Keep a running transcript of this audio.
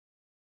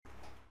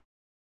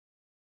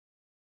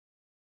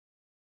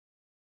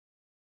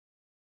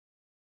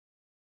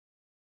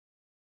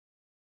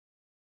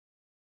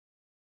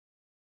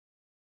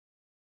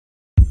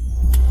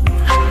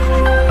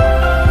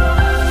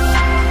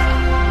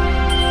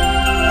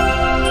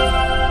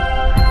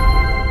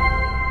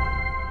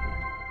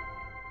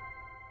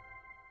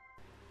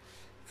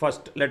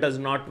First, let us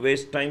not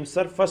waste time,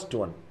 sir. First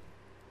one,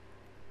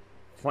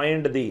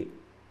 find the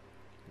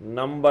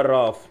number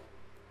of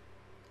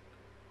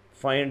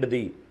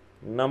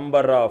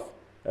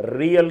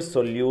real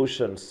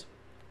solutions.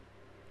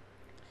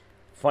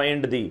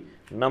 Find the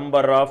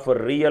number of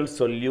real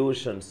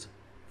solutions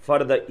for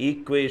the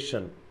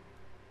equation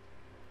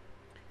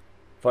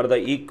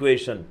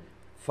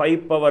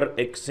 5 power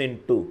x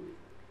into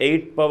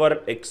 8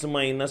 power x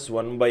minus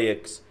 1 by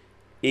x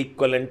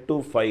equivalent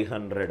to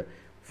 500.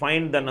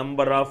 Find the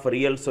number of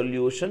real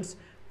solutions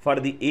for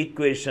the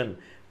equation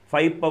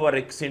 5 power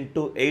x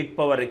into 8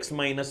 power x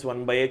minus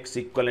 1 by x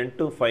equivalent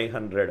to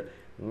 500.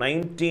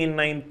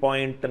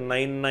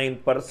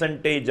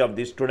 99.99% of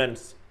the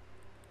students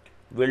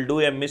will do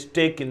a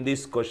mistake in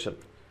this question.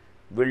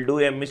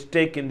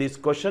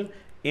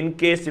 In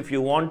case if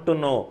you want to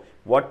know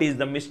what is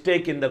the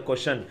mistake in the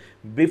question,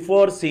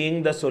 before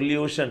seeing the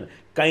solution,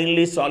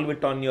 kindly solve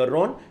it on your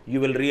own.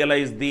 You will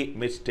realize the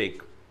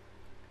mistake.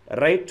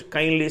 Right?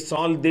 Kindly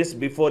solve this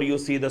before you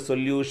see the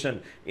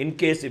solution. In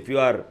case if you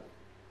are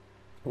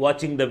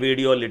watching the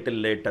video a little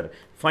later,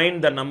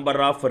 find the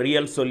number of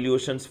real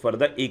solutions for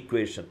the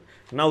equation.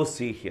 Now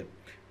see here.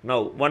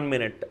 Now 1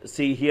 minute.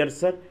 See here,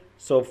 sir.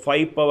 So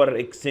 5 power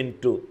x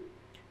into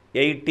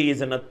 8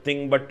 is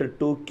nothing but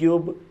 2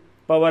 cube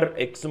power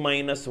x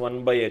minus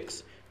 1 by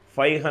x.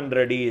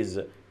 500 is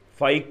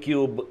 5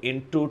 cube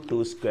into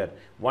 2 square.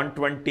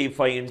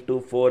 125 into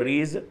 4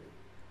 is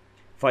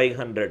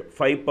 500.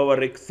 5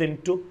 power x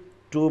into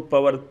 2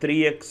 power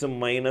 3x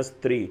minus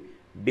 3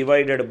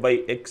 divided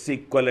by x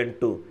equivalent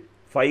to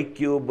 5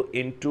 cube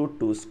into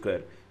 2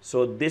 square.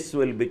 So this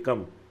will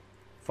become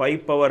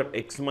 5 power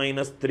x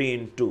minus 3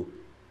 into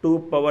 2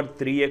 power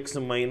 3x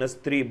minus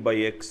 3 by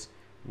x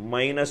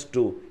minus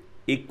 2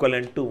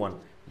 equivalent to 1.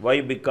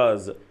 Why?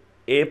 Because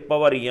a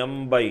power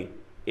m by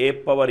a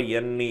power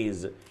n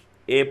is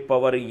a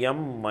power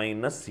m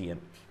minus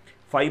n.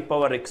 5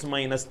 power x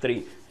minus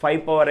 3.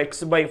 5 power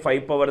x by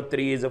 5 power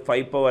 3 is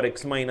 5 power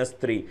x minus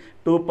 3.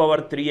 2 power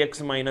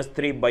 3x minus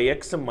 3 by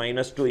x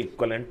minus 2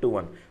 equivalent to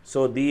 1.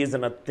 So these is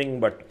nothing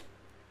but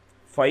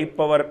 5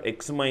 power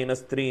x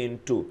minus 3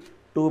 into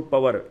 2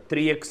 power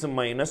 3x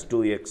minus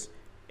 2x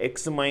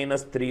x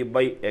minus 3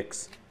 by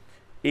x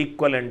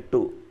equivalent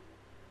to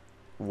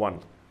 1.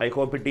 I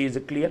hope it is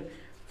clear.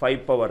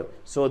 5 power.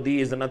 So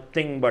these is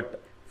nothing but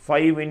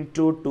 5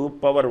 into 2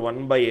 power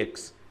 1 by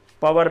x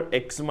power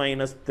x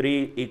minus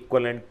 3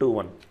 equivalent to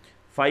 1.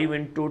 5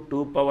 into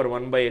 2 power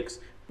 1 by x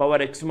power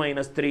x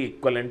minus 3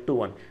 equivalent to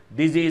 1.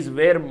 This is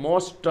where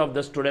most of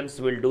the students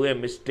will do a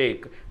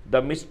mistake.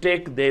 The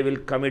mistake they will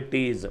commit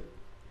is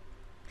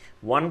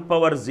 1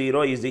 power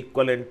 0 is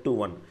equivalent to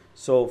 1.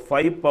 So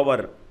 5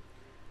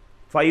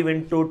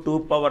 into 2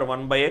 power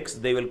 1 by x,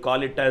 they will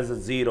call it as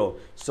 0.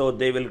 So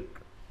they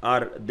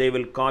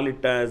will call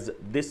it as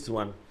this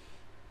one.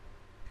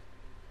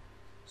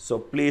 So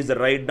please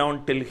write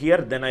down till here,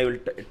 then I will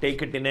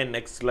take it in a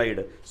next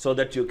slide so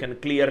that you can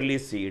clearly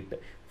see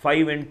it.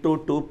 5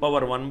 into 2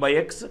 power 1 by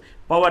x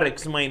power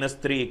x minus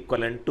 3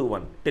 equivalent to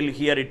 1. Till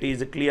here it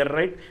is clear,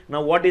 right?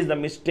 Now what is the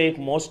mistake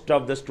most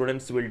of the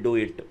students will do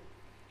it?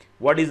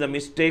 What is the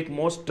mistake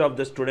most of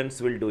the students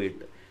will do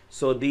it?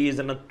 So these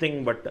is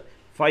nothing but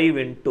 5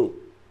 into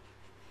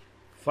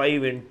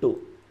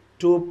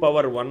 2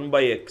 power 1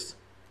 by x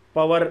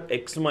power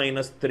x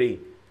minus 3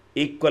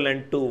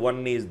 equivalent to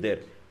 1 is there.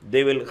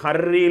 They will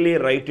hurriedly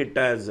write it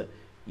as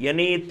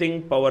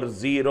anything power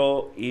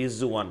 0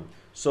 is 1.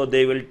 So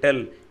they will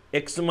tell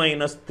x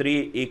minus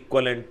 3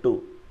 equivalent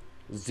to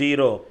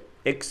 0,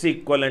 x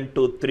equivalent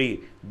to 3.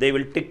 They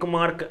will tick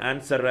mark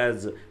answer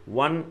as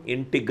one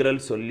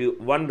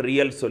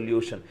real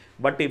solution.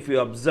 But if you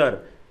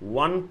observe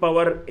 1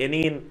 power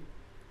any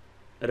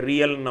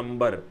real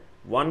number,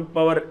 1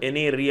 power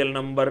any real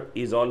number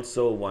is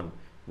also 1.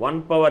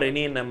 1 power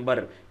any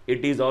number,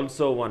 it is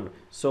also 1.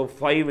 So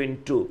 5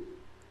 into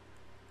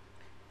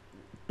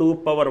 2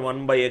 power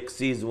 1 by x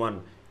is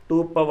 1.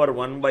 2 power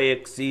 1 by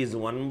x is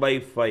 1 by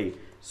 5.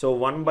 So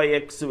 1 by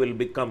x will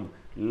become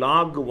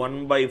log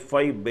 1 by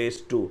 5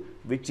 base 2,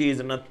 which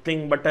is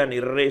nothing but an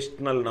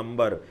irrational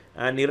number.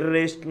 An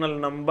irrational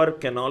number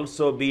can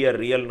also be a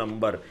real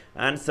number.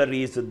 Answer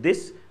is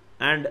this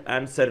and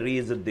answer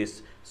is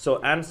this.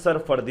 So answer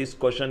for this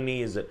question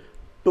is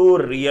 2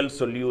 real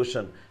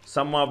solution.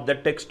 Some of the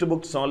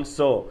textbooks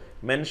also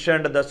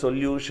mentioned the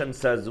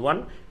solutions as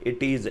 1.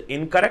 It is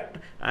incorrect.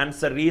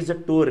 Answer is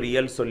 2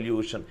 real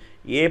solution.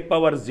 A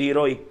power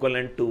 0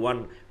 equivalent to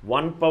 1.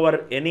 1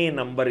 power any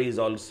number is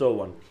also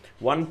 1.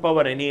 1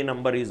 power any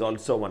number is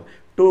also 1.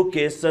 2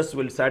 cases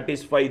will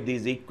satisfy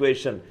this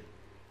equation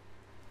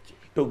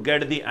to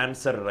get the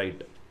answer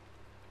right.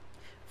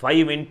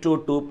 5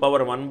 into 2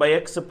 power 1 by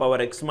x power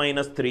x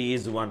minus 3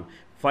 is 1.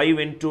 5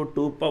 into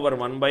 2 power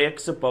 1 by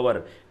x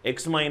power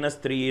x minus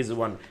 3 is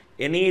 1.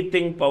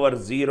 Anything power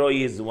 0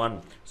 is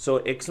 1. So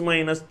x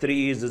minus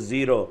 3 is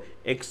 0.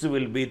 X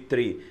will be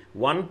 3.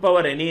 1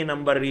 power any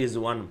number is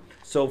 1.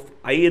 So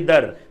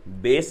either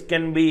base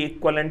can be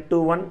equivalent to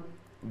 1,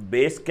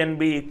 base can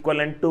be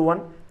equivalent to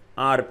 1,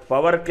 or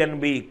power can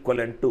be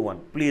equivalent to 1.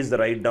 Please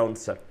write down,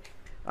 sir.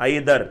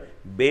 Either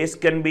base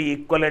can be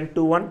equivalent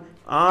to 1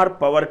 or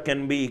power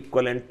can be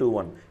equivalent to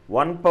 1.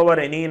 1 power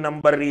any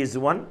number is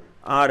 1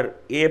 or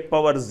a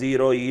power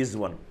 0 is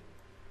 1.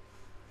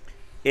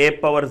 A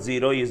power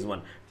 0 is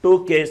 1.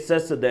 Two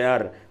cases they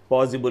are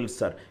possible,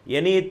 sir.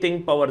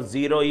 Anything power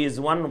 0 is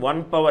 1,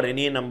 1 power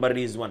any number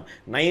is 1.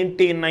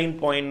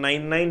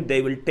 99.99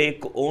 they will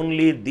take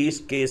only these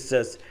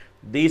cases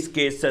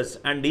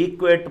and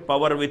equate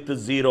power with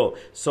 0.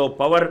 So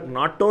power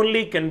not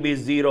only can be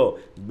 0,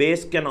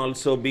 base can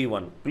also be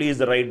 1.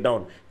 Please write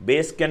down.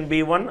 Base can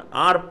be 1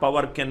 or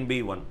power can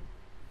be 1.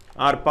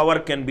 Or power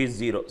can be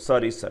 0.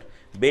 Sorry, sir.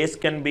 Base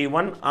can be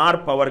 1 or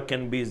power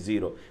can be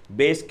 0.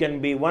 Base can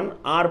be 1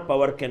 or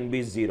power can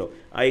be 0.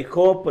 I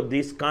hope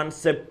this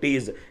concept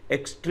is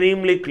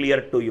extremely clear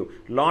to you.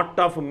 Lot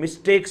of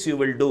mistakes you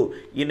will do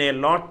in a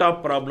lot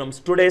of problems.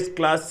 Today's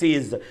class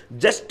is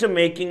just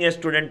making a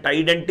student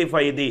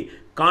identify the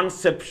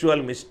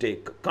conceptual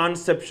mistake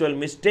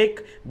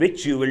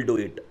which you will do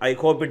it. I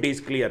hope it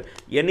is clear.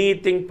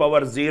 Anything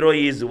power 0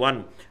 is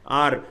 1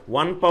 or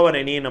 1 power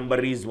any number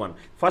is 1.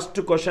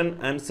 First question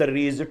answer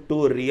is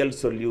 2 real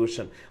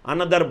solution.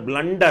 Another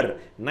blunder,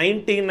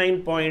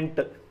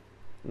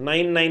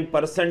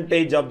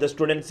 99.99% of the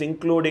students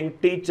including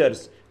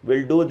teachers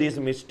will do this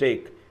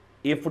mistake.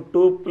 If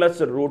 2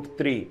 plus root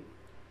 3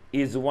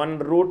 is 1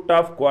 root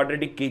of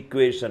quadratic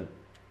equation,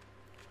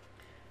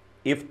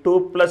 if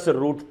 2 plus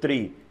root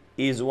 3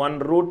 is 1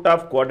 root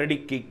of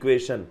quadratic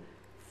equation,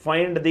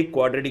 find the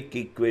quadratic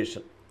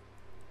equation.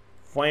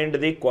 Find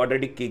the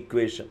quadratic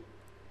equation.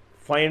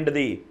 Find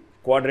the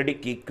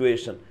quadratic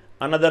equation.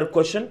 Another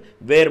question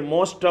where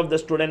most of the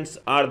students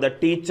are the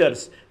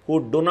teachers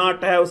who do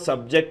not have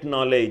subject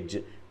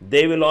knowledge.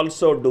 They will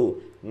also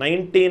do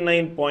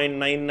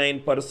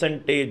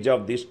 99.99%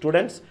 of the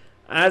students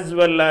as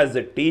well as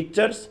the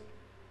teachers,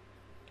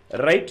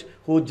 right,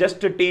 who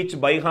just teach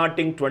by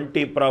hearting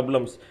 20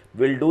 problems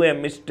will do a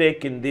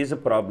mistake in this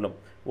problem.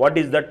 What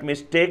is that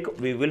mistake?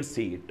 We will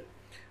see it.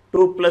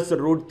 2 plus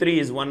root 3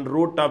 is 1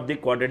 root of the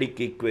quadratic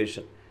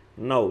equation.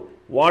 Now,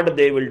 what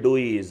they will do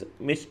is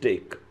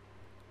mistake.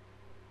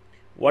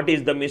 What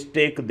is the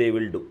mistake they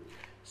will do?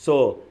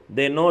 So,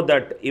 they know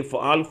that if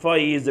alpha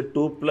is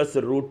 2 plus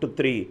root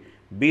 3,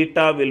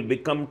 beta will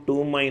become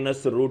 2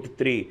 minus root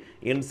 3.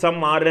 In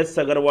some R.S.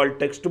 Agarwal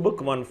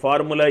textbook, one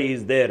formula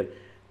is there.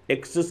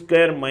 X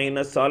square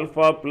minus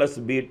alpha plus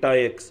beta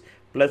x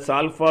plus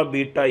alpha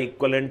beta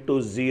equivalent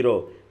to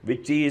 0,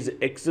 which is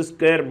x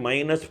square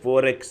minus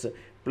 4x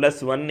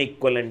plus 1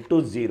 equivalent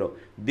to 0.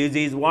 This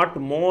is what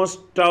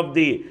most of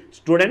the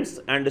students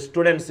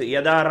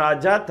yada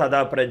raja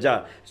tada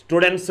praja.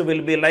 Students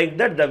will be like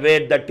that the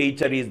way the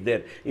teacher is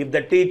there. If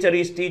the teacher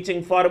is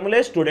teaching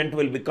formula, student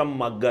will become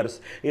muggers.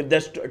 If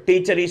the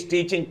teacher is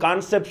teaching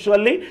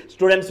conceptually,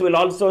 students will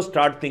also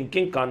start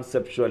thinking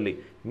conceptually.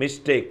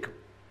 Mistake.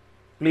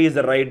 Please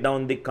write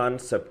down the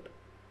concept.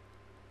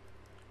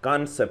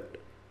 Concept.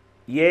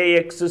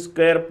 Ax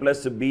square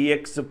plus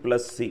bx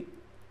plus c.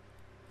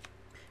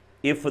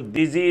 If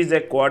this is a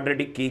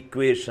quadratic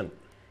equation,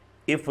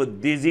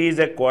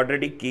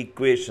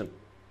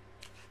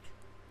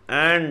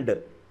 and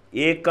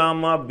a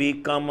comma b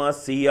comma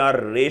c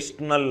are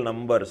rational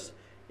numbers,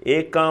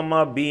 a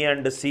comma b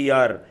and c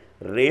are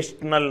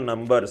rational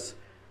numbers,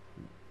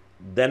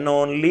 then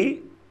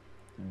only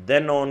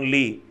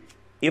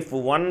if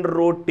one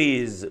root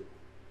is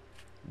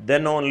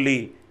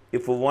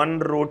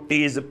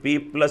p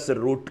plus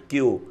root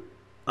q,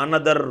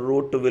 another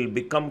root will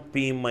become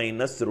p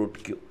minus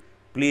root q.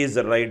 Please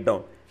write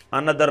down.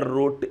 Another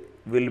root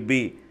will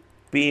be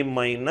p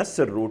minus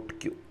root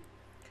q.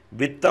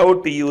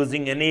 Without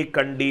using any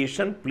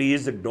condition,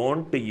 please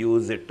don't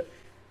use it.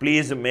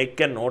 Please make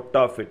a note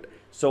of it.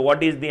 So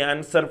what is the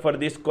answer for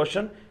this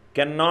question?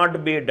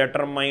 Cannot be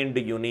determined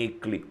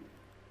uniquely.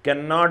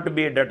 Cannot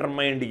be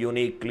determined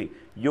uniquely.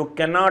 You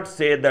cannot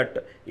say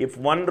that if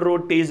one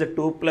root is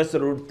 2 plus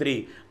root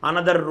 3,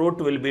 another root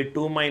will be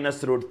 2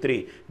 minus root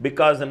 3,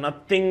 because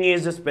nothing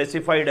is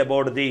specified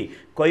about the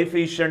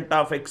coefficient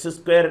of x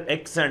square,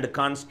 x and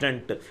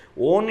constant.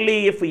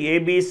 Only if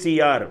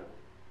ABC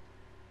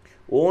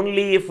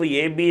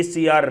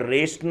are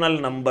rational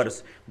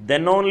numbers,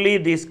 then only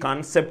this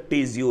concept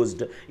is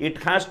used. It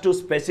has to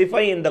specify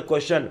in the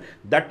question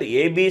that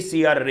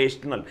ABC are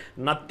rational.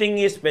 Nothing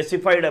is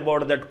specified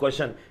about that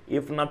question.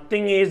 If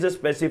nothing is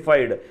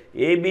specified,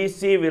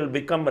 ABC will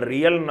become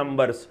real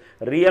numbers.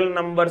 Real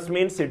numbers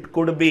means it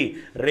could be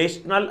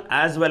rational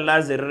as well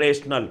as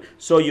irrational.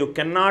 So you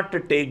cannot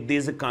take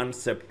this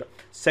concept.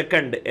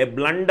 Second, a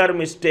blunder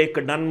mistake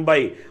done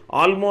by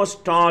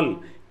almost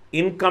all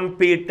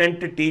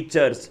incompetent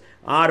teachers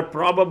are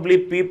probably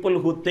people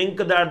who think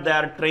that they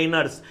are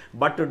trainers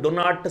but do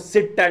not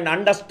sit and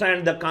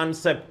understand the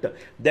concept.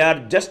 They are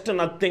just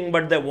nothing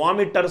but the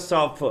vomiters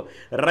of,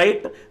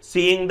 right,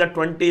 seeing the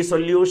 20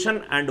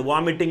 solution and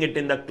vomiting it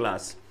in the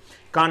class.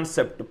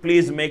 Concept,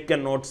 please make a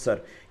note,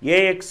 sir.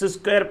 Ax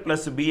square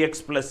plus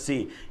bx plus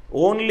c.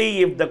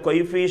 Only if the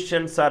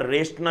coefficients are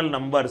rational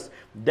numbers,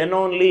 then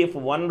only if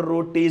one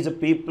root is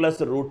p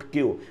plus root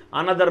q,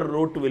 another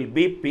root will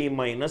be p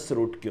minus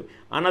root q,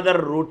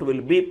 another root will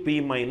be p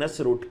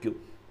minus root q.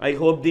 I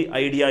hope the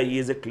idea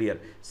is clear.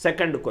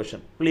 Second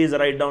question, please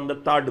write down the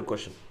third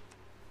question.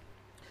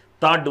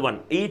 Third one,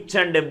 each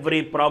and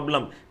every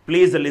problem,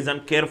 please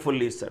listen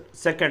carefully, sir.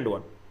 Second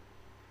one.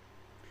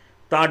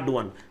 Third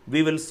one,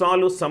 we will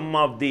solve some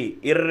of the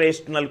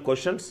irrational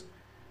questions.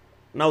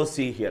 Now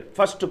see here,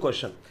 first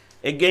question,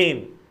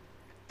 again,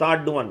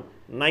 third one,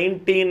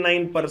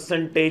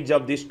 99%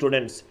 of the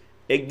students,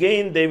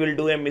 again they will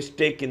do a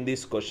mistake in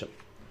this question.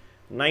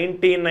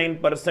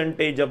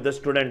 99% of the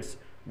students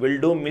will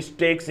do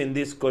mistakes in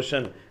this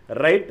question,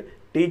 right?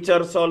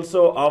 Teachers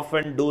also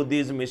often do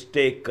this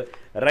mistake,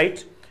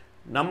 right?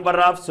 Number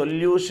of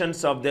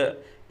solutions of the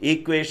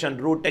equation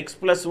root x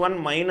plus 1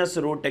 minus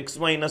root x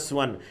minus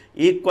 1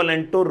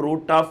 equivalent to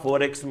root of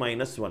 4x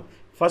minus 1.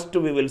 First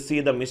we will see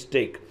the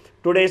mistake.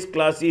 Today's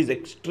class is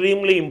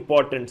extremely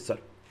important, sir.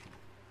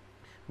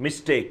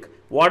 Mistake.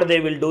 What they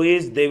will do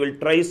is they will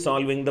try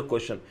solving the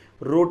question.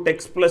 Root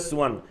x plus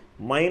 1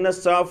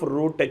 minus of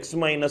root x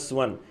minus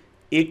 1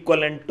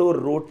 equivalent to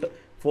root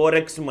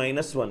 4x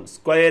minus 1.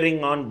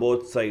 Squaring on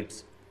both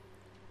sides.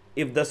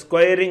 If the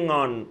squaring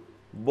on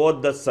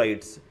both the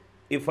sides,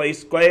 if I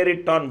square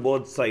it on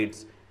both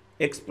sides,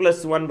 x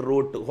plus 1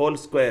 root whole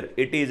square,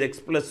 it is x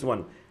plus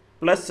 1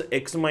 plus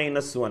x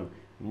minus 1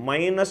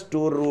 minus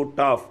 2 root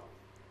of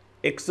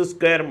x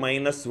square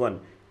minus 1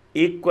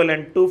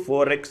 equivalent to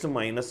 4x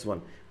minus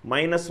 1.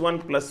 Minus 1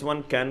 plus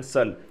 1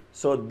 cancel.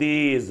 So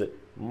these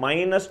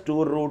minus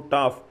 2 root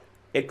of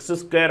x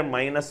square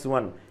minus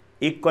 1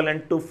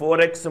 equivalent to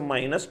 4x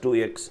minus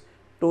 2x.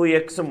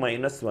 2x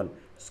minus 1.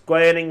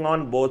 Squaring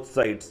on both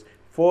sides.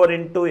 4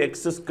 into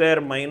x square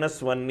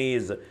minus 1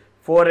 is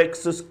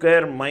 4x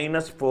square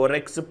minus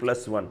 4x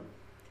plus 1.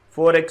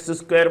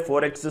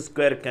 4x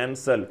square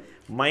cancel.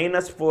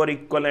 Minus 4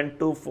 equivalent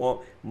to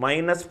 4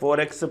 minus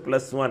 4x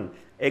plus 1.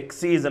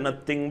 X is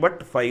nothing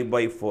but 5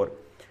 by 4.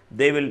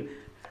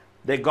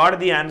 They got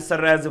the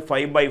answer as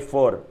 5 by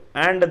 4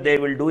 and they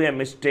will do a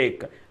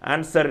mistake.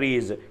 Answer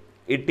is,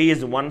 it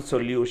is one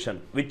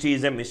solution, which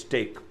is a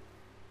mistake.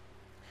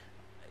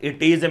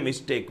 It is a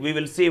mistake. We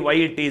will see why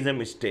it is a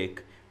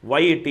mistake.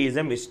 Why it is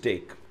a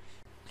mistake.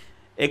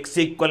 X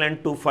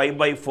equivalent to 5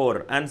 by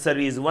 4. Answer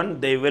is 1.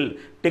 They will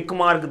tick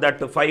mark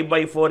that 5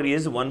 by 4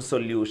 is one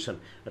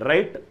solution.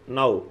 Right?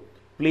 Now,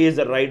 please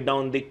write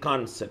down the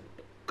concept.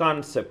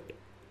 Concept.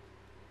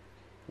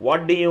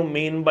 What do you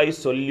mean by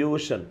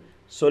solution?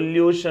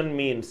 Solution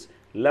means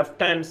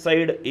left hand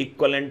side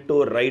equivalent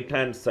to right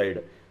hand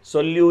side.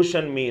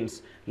 Solution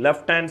means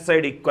left hand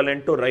side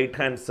equivalent to right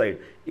hand side.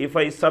 If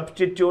I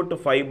substitute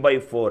 5 by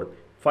 4,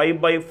 5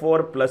 by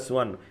 4 plus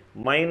 1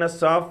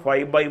 minus of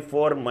 5 by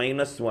 4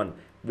 minus 1,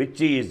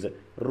 which is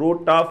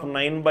root of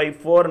 9 by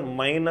 4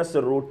 minus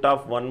root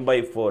of 1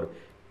 by 4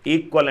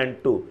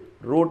 equivalent to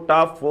root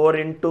of 4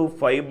 into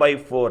 5 by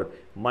 4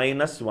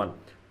 minus 1.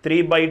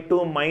 3 by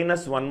 2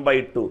 minus 1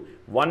 by 2.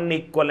 1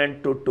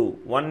 equivalent to 2.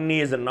 1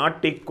 is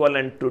not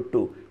equivalent to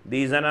 2.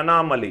 This is an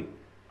anomaly.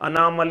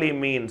 Anomaly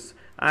means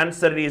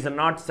answer is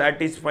not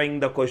satisfying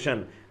the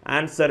question.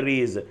 Answer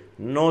is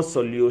no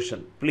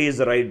solution. Please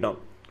write down.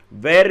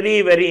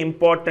 Very, very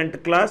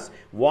important class.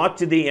 Watch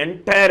the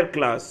entire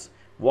class.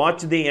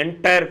 Watch the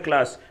entire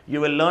class.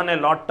 You will learn a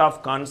lot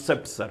of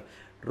concepts, sir.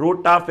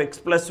 Root of x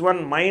plus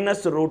 1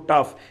 minus root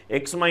of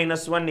x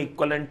minus 1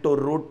 equivalent to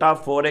root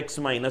of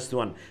 4x minus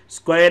 1.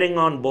 Squaring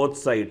on both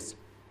sides.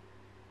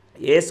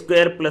 A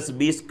square plus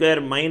b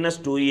square minus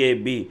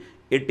 2ab.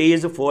 It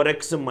is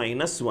 4x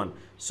minus 1.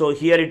 So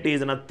here it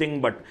is nothing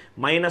but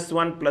minus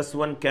 1 plus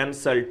 1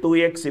 cancel.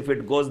 2x if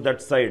it goes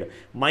that side.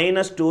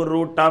 Minus 2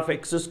 root of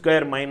x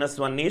square minus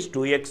 1 is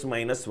 2x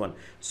minus 1.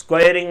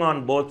 Squaring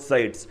on both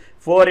sides.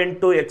 4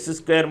 into x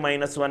square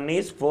minus 1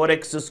 is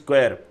 4x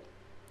square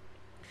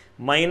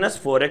minus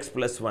 4x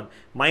plus 1.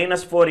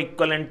 Minus 4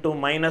 equivalent to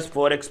minus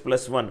 4x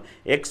plus 1.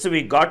 X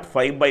we got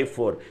 5 by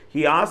 4.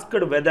 He asked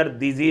whether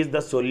this is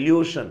the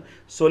solution.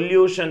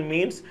 Solution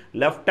means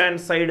left hand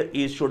side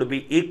should be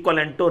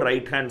equivalent to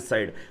right hand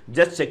side.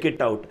 Just check it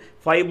out.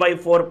 5 by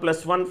 4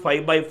 plus 1,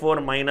 5 by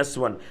 4 minus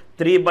 1.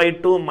 3 by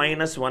 2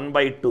 minus 1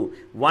 by 2.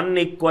 1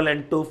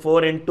 equivalent to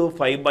 4 into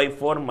 5 by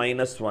 4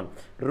 minus 1.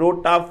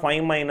 Root of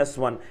 5 minus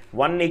 1.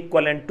 1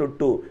 equivalent to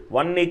 2.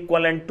 1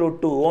 equivalent to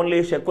 2.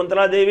 Only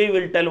Shakuntala Devi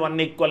will tell 1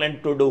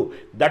 equivalent to do.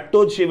 That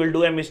too she will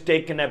do a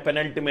mistake in a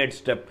penultimate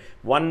step.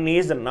 1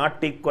 is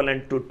not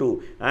equivalent to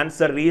 2.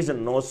 Answer is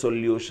no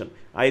solution.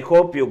 I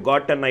hope you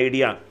got an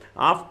idea.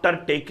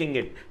 After taking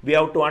it, we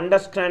have to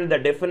understand the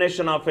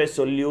definition of a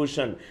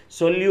solution.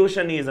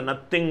 Solution is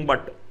nothing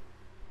but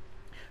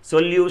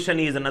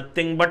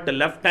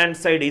left hand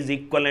side is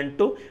equivalent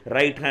to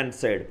right hand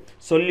side.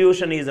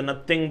 Solution is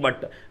nothing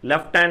but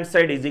left hand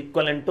side is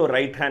equivalent to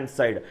right hand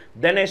side.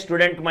 Then a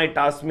student might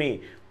ask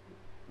me,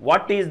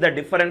 What is the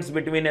difference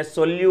between a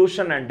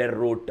solution and a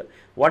root?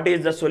 What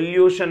is the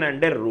solution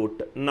and a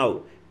root?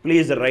 Now,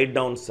 please write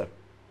down, sir.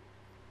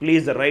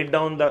 Please write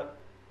down the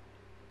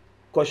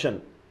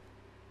question.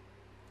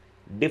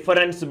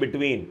 Difference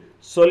between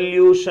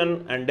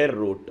solution and a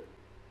root.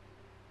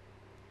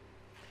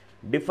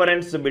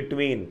 Difference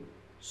between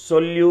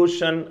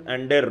solution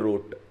and a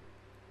root.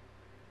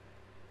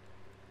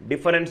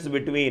 Difference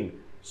between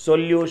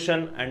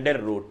solution and a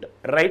root.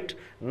 Right?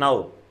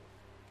 Now,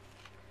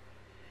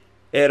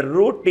 a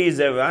root is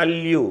a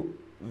value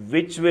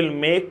which will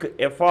make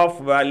f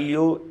of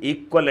value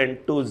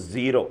equivalent to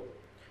 0.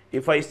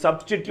 If I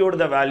substitute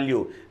the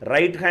value,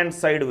 right hand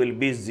side will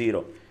be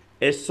 0.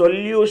 A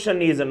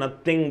solution is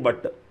nothing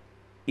but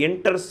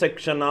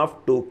intersection of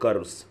two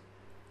curves.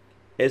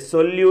 A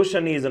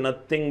solution is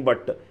nothing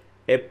but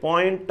a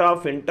point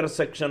of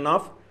intersection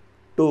of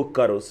two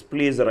curves.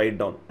 Please write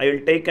down. I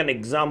will take an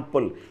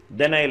example,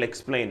 then I will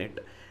explain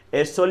it.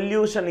 A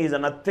solution is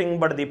nothing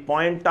but the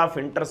point of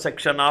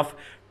intersection of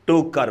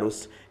two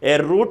curves.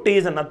 A root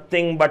is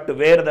nothing but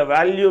where the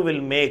value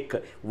will make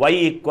y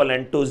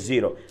equivalent to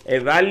 0. A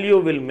value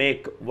will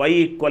make y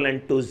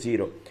equivalent to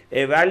 0.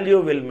 A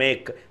value will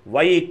make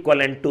y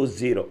equivalent to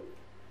 0.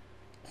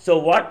 So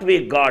what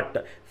we got,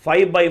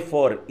 5 by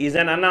 4 is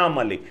an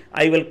anomaly.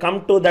 I will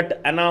come to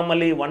that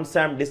anomaly once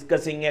I am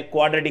discussing a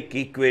quadratic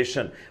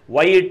equation.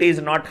 Why it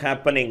is not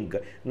happening.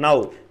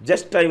 Now,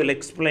 just I will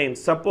explain.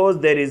 Suppose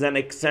there is an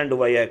x and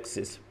y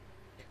axis.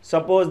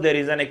 Suppose there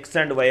is an x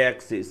and y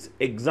axis.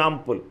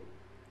 Example.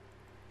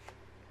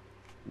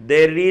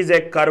 There is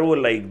a curve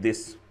like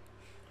this.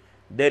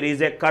 There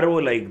is a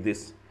curve like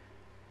this.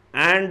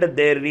 And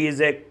there is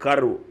a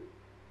curve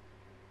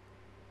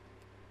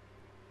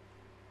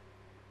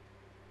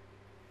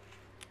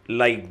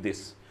like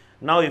this.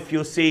 Now if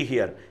you see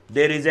here,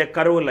 there is a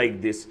curve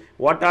like this.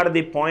 What are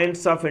the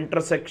points of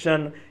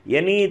intersection?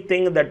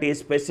 Anything that is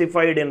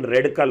specified in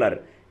red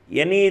color,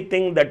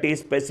 anything that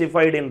is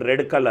specified in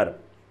red color,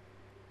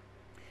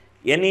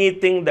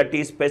 anything that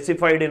is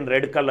specified in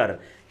red color,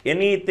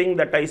 anything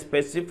that is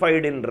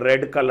specified in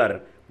red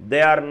color,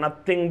 they are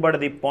nothing but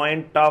the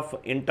point of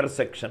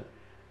intersection.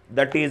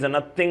 That is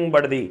nothing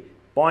but the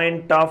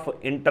point of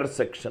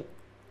intersection.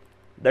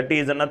 That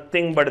is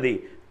nothing but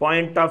the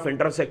point of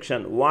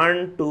intersection.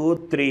 1,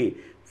 2, 3,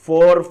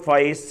 4,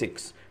 5,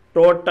 6.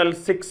 Total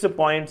 6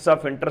 points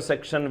of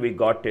intersection we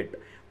got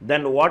it.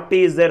 Then what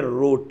is a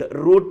root?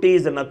 Root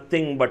is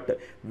nothing but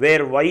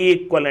where y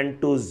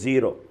equivalent to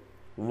 0.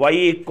 Y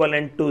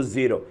equivalent to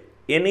 0.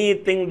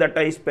 Anything that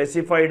I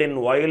specified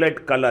in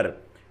violet color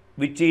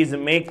which is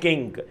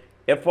making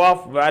f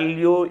of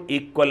value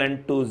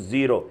equivalent to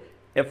 0.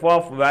 F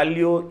of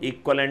value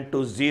equivalent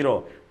to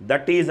 0.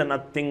 That is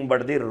nothing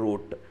but the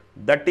root.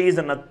 That is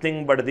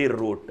nothing but the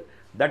root.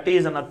 That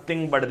is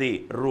nothing but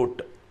the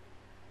root.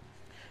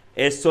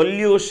 A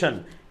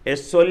solution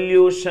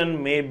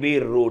may be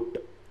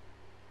root.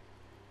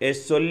 A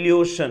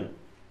solution,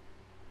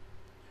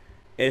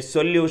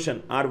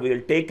 or we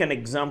will take an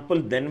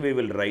example, then we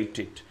will write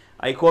it.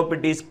 I hope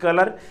it is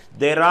clear.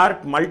 There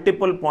are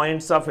multiple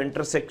points of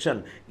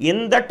intersection.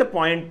 In that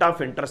point of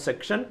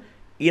intersection,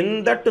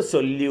 in that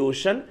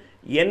solution,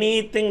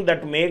 anything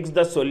that makes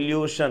the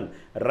solution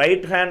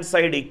right hand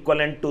side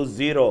equivalent to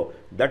 0,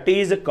 that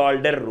is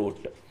called a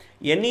root.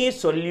 Any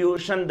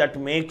solution that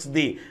makes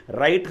the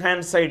right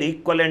hand side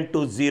equivalent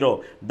to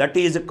 0, that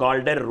is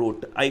called a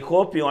root. I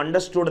hope you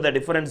understood the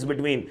difference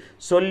between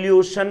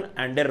solution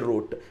and a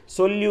root.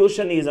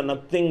 Solution is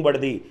nothing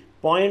but the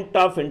point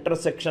of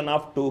intersection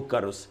of two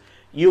curves.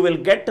 You will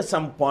get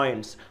some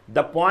points.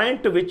 The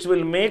point which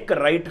will make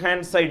right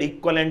hand side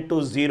equivalent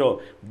to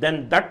 0,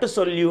 then that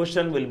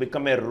solution will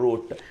become a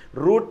root.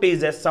 Root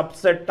is a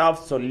subset of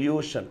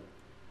solution.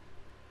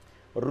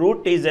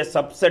 Root is a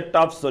subset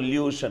of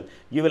solution.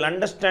 You will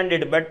understand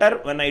it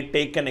better when I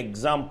take an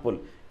example.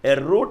 A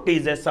root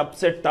is a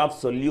subset of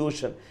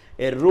solution.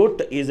 A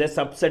root is a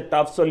subset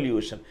of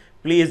solution.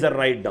 Please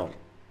write down.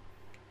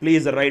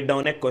 Please write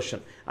down a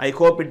question. I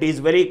hope it is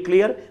very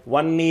clear.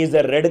 One is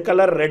a red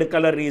color. Red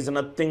color is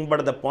nothing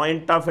but the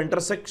point of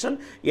intersection.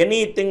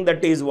 Anything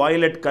that is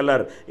violet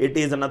color, it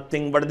is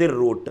nothing but the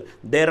root.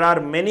 There are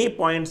many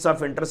points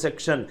of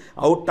intersection,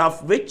 out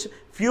of which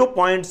few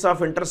points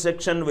of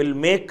intersection will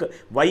make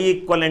y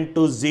equivalent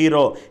to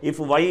 0. If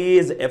y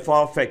is f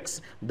of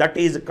x, that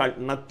is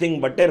nothing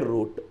but a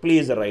root.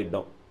 Please write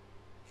down.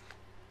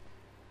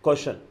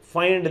 Question.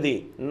 Find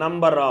the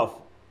number of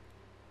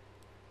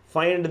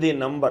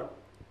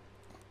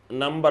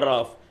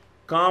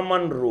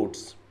common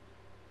roots.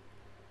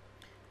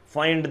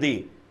 Find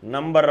the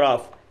number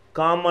of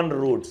common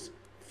roots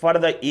for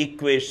the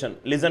equation.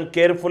 Listen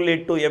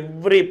carefully to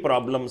every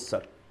problem,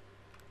 sir.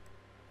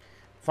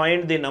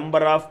 Find the number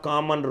of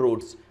common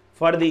roots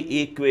for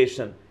the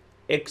equation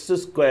x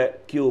square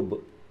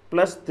cube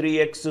plus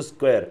 3x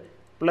square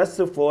plus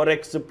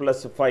 4x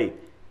plus 5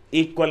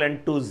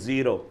 equivalent to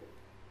 0.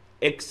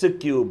 X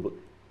cube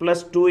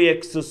plus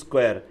 2x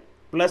square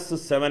plus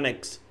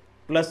 7x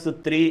plus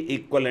 3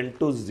 equivalent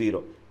to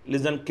 0.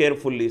 Listen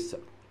carefully, sir.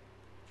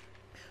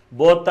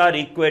 Both are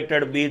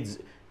equated with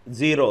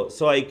 0.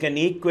 So I can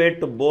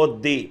equate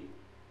both the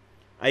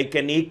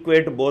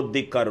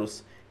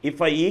curves.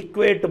 If I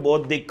equate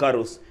both the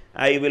curves,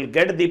 I will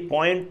get the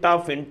point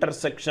of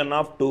intersection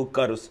of two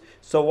curves.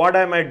 So what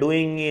am I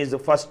doing is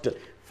first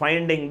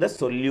finding the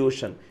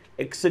solution.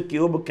 X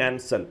cube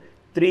cancel.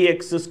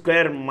 3x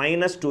square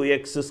minus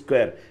 2x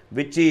square,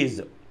 which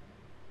is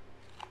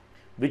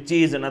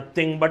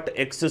nothing but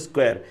x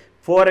square.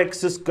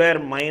 4x square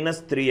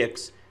minus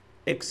 3x.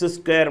 X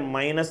square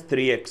minus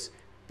 3x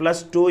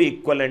plus 2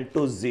 equivalent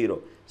to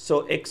 0.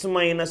 So x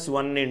minus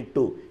 1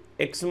 into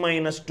x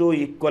minus 2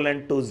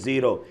 equivalent to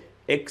 0.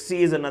 X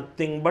is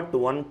nothing but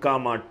 1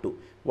 comma 2.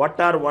 What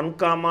are 1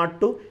 comma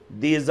 2?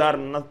 These are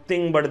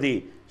nothing but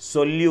the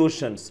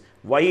solutions.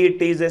 Why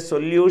it is a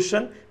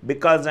solution?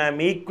 Because I am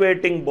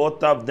equating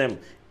both of them.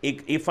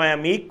 If I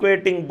am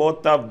equating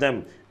both of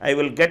them, I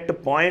will get a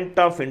point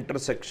of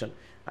intersection.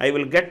 For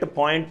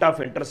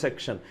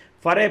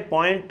a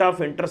point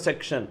of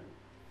intersection,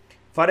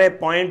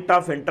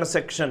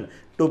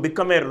 to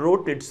become a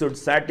root, it should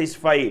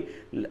satisfy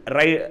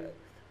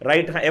right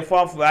f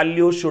of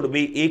value should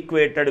be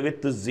equated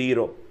with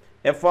 0.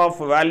 F of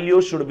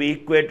value should be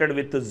equated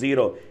with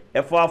 0.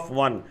 F of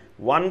 1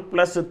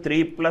 plus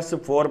 3 plus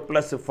 4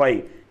 plus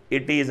 5,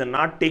 it is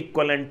not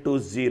equivalent to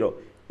 0.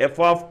 F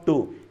of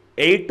 2,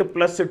 8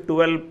 plus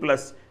 12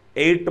 plus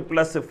 8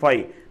 plus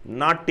 5,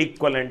 not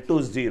equivalent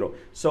to 0.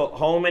 So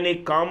how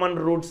many common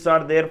roots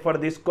are there for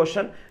this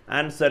question?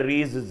 Answer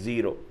is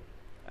 0.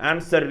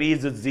 Answer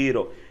is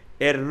 0.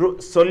 A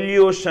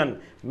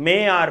solution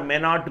may or may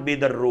not be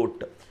the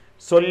root.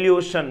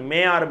 Solution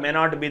may or may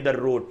not be the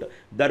root.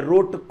 The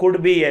root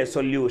could be a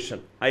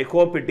solution. I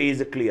hope it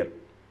is clear.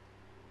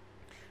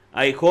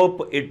 I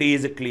hope it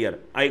is clear.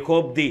 I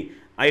hope the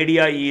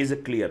idea is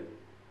clear.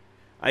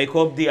 I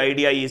hope the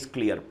idea is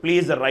clear.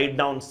 Please write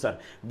down, sir.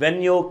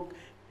 When you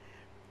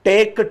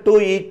take two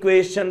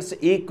equations,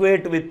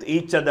 equate with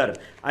each other,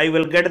 I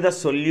will get the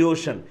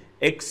solution.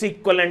 X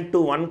equivalent to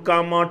 1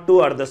 comma 2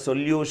 are the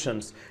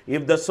solutions.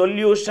 If the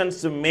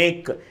solutions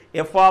make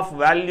f of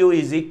value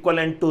is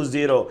equivalent to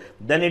 0,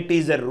 then it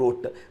is a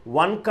root.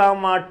 1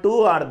 comma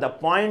 2 are the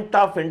point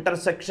of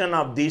intersection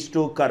of these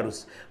two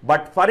curves.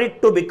 But for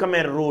it to become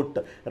a root,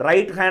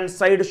 right hand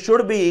side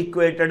should be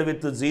equated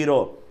with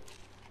 0.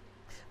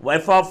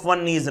 F of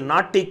 1 is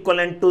not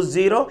equivalent to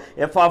 0,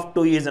 f of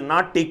 2 is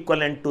not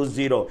equivalent to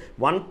 0.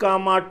 1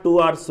 comma 2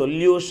 are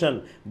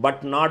solution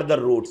but not the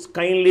roots.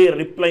 Kindly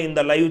reply in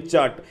the live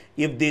chat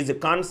if this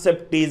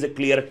concept is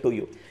clear to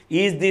you.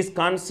 Is this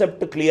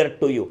concept clear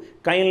to you?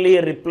 Kindly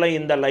reply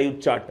in the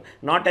live chat.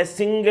 Not a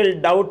single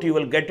doubt, you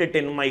will get it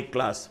in my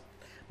class.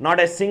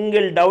 Not a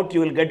single doubt, you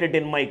will get it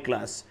in my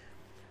class.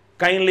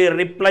 Kindly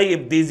reply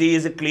if this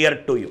is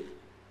clear to you.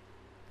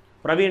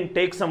 Praveen,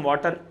 take some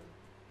water.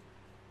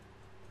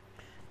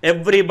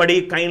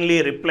 Everybody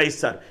kindly reply,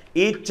 sir.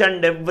 Each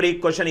and every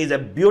question is a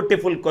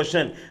beautiful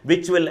question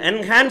which will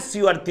enhance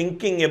your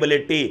thinking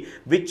ability,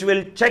 which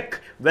will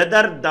check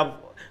whether the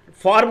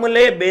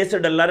formula based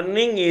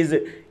learning is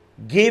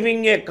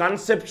giving a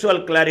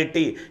conceptual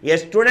clarity. A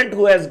student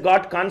who has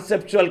got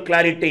conceptual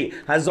clarity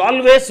has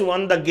always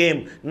won the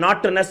game,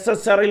 not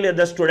necessarily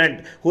the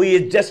student who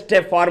is just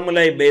a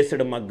formula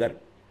based mugger.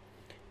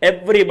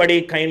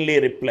 Everybody kindly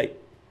reply.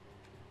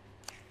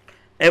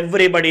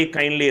 Everybody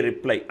kindly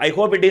reply. I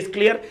hope it is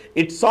clear.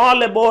 It's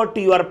all about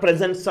your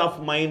presence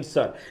of mind,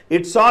 sir.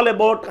 It's all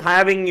about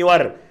having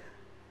your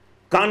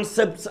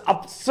concepts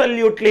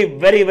absolutely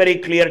very, very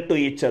clear to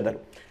each other.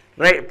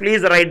 Right?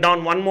 Please write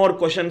down one more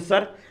question,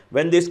 sir.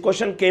 When this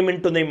question came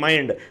into the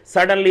mind,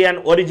 suddenly an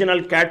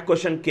original cat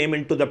question came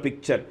into the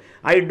picture.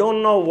 I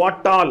don't know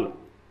what all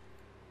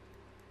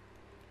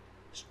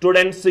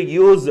students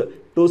use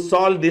to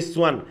solve this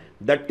one.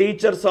 The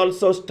teachers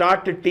also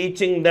start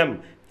teaching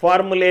them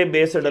formula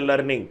based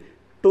learning.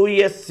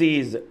 2s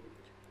is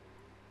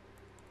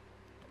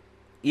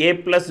a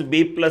plus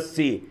b plus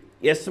c,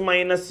 s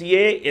minus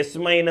a, s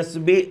minus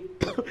b,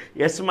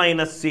 s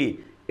minus c.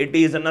 It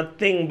is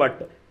nothing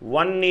but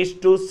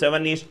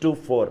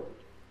 1:7:4.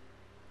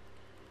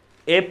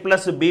 A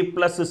plus b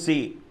plus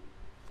c,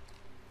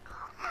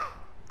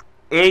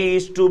 a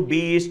is to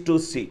b is to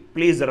c.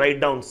 Please write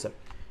down, sir.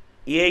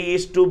 A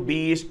is to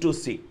b is to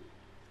c.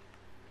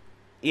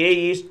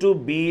 A is to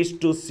b is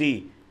to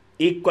c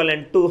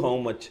equivalent to how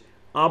much?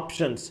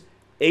 Options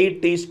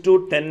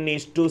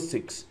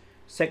 8:10:6.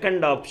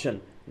 Second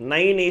option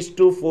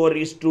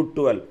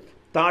 9:4:12.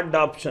 Third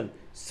option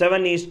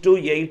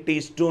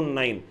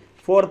 7:8:9.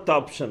 Fourth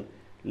option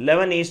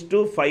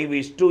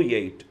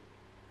 11:5:8.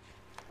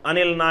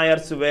 Anil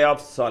Nair's way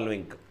of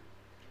solving.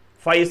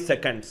 5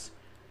 seconds.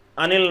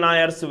 Anil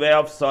Nair's way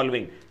of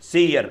solving.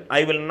 See here,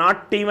 I will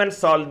not even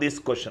solve this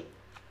question.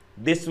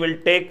 This will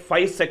take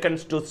 5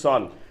 seconds to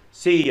solve.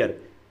 See here,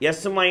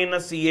 s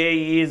minus a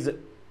is,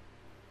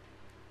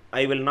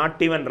 I will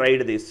not even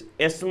write this.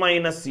 S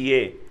minus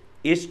a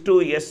is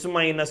to s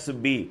minus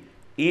b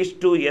is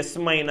to s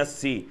minus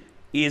c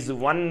is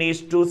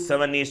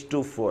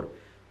 1:7:4.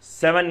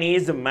 7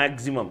 is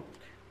maximum.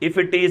 If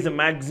it is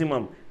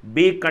maximum,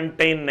 B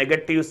contain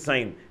negative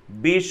sign,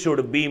 B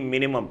should be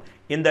minimum.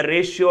 In the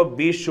ratio,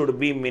 B should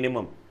be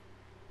minimum.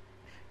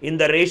 In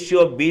the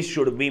ratio, B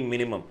should be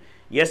minimum.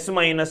 S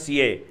minus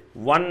A,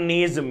 1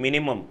 is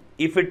minimum.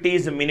 If it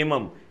is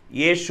minimum,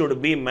 A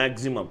should be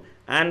maximum.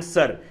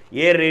 Answer,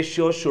 A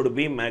ratio should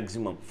be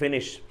maximum.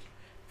 Finish.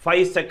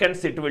 5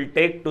 seconds it will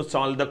take to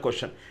solve the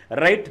question.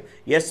 Right?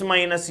 S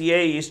minus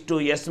A is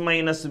to S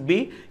minus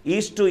B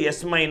is to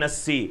S minus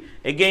C.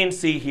 Again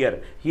see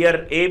here.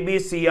 Here A, B,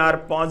 C are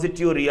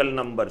positive real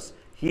numbers.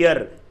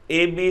 Here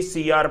A, B,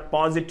 C are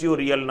positive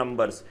real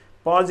numbers.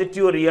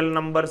 Positive real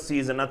numbers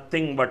is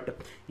nothing but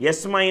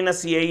S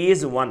minus A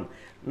is 1.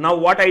 Now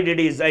what I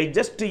did is I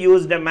just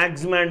used a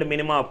maximum and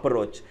minimum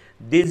approach.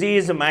 This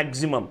is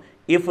maximum.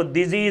 If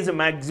this is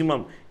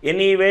maximum,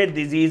 anyway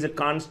this is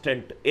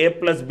constant, A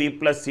plus B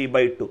plus C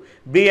by 2.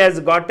 B has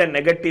got a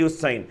negative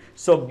sign,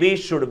 so B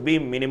should be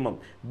minimum.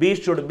 B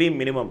should be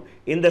minimum.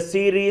 In the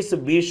series,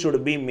 B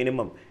should be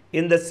minimum.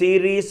 In the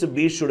series,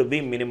 B should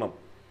be minimum.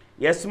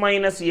 S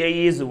minus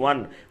A is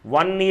 1.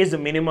 1 is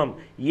minimum.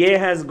 A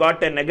has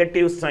got a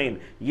negative sign.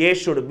 A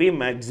should be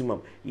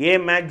maximum. A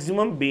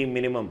maximum, B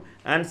minimum.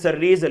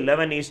 Answer is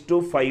 11 is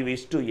to 5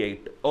 is to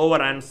 8.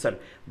 Over answer.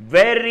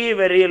 Very,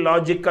 very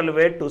logical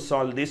way to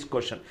solve this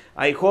question.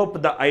 I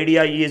hope the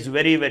idea is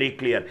very, very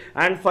clear.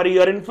 And for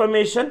your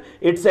information,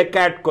 it's a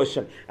CAT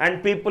question.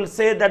 And people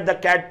say that the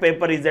CAT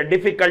paper is a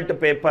difficult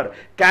paper.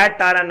 CAT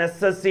or an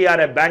SSC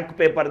or a bank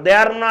paper, they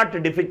are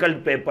not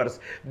difficult papers.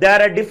 They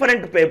are a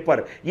different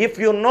paper. If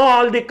you know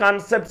all the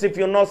concepts, if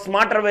you know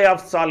smarter way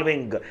of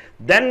solving,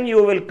 then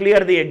you will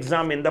clear the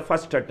exam in the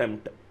first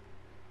attempt.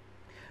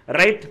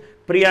 Right?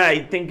 Priya,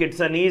 I think it's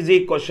an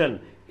easy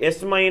question.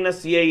 S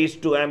minus A is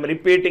to, I am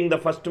repeating the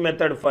first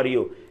method for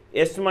you.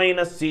 S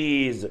minus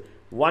C is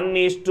 1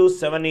 is to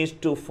 7 is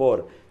to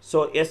 4.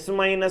 So S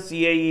minus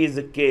A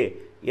is K.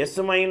 S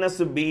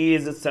minus B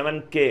is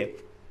 7K.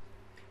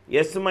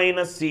 S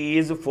minus C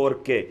is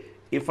 4K.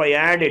 If I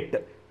add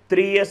it,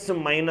 3S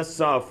minus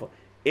of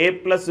A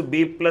plus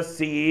B plus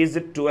C is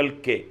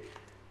 12K.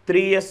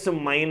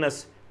 3S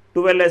minus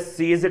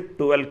 12SC is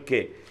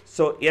 12K.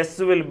 So S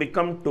will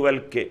become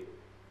 12K.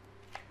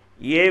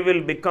 A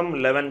will become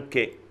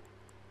 11K.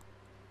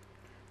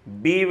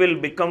 B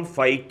will become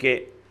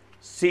 5K.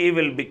 C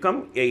will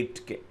become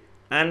 8K.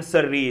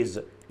 Answer is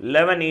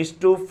 11 is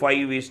to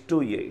 5 is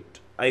to 8.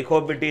 I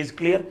hope it is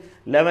clear.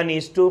 11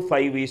 is to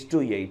 5 is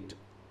to 8.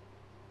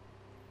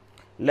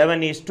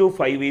 11 is to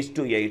 5 is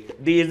to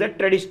 8. This is a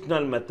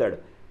traditional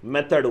method.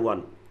 Method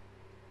 1.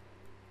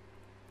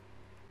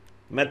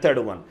 Method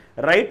 1.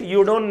 Right?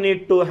 You don't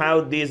need to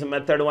have this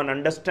method 1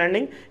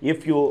 understanding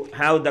if you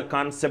have the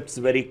concepts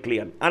very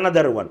clear.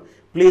 Another one.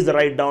 Please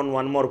write down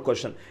one more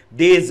question.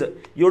 These,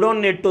 you don't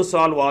need to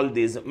solve all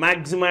these.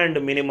 Maxima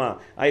and minima.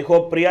 I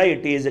hope, Priya,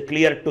 it is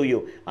clear to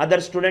you.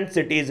 Other students,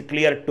 it is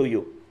clear to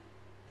you.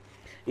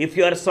 If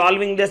you are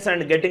solving this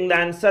and getting the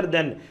answer,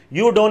 then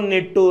you don't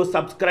need to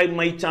subscribe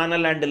my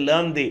channel and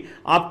learn the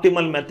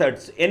optimal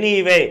methods.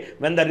 Anyway,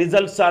 when the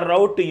results are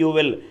out, you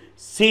will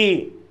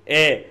see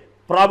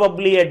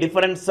probably a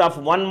difference of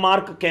 1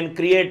 mark can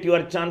create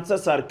your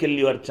chances or kill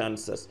your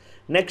chances.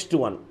 Next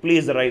one,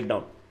 please write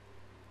down.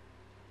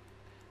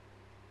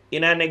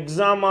 In an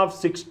exam of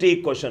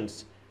 60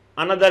 questions,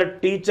 another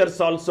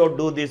teachers also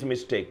do this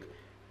mistake.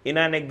 In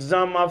an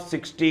exam of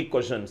 60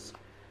 questions,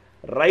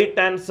 right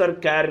answer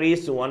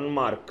carries 1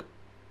 mark.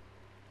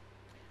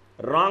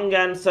 Wrong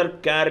answer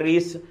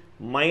carries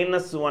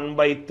minus 1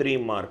 by 3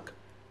 mark.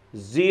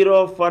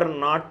 0 for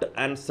not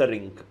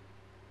answering.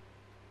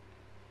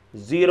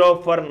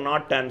 0 for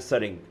not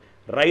answering.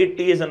 Right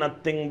is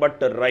nothing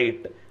but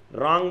right.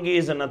 Wrong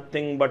is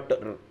nothing but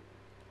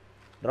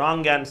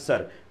wrong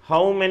answer.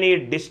 How many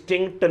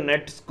distinct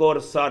net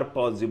scores are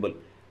possible?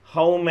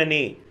 How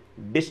many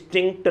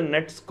distinct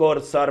net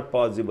scores are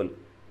possible?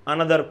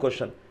 Another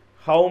question.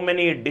 How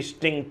many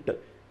distinct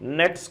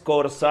net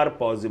scores are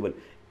possible?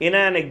 In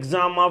an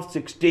exam of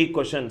 60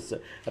 questions,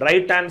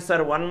 right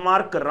answer 1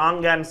 mark,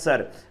 wrong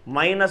answer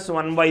minus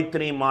 1 by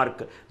 3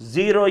 mark.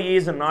 0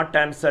 is not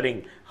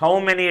answering. How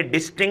many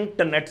distinct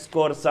net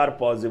scores are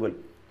possible?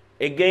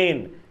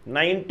 Again,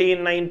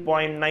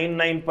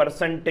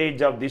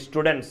 99.99% of the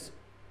students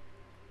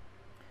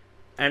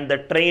and the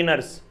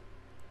trainers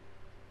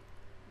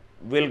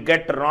will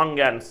get wrong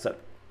answer.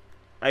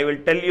 I will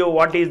tell you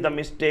what is the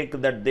mistake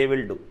that they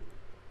will do.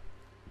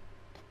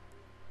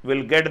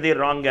 Will get the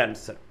wrong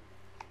answer.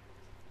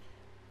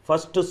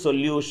 First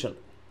solution.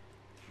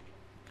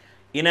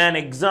 In an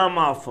exam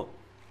of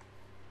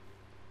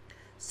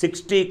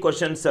 60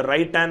 questions,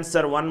 right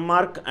answer 1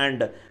 mark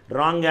and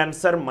wrong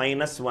answer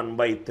minus 1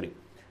 by 3.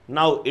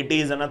 Now it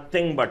is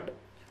nothing but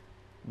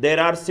there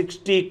are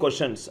 60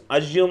 questions.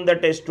 Assume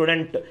that a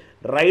student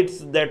writes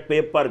that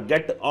paper,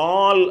 get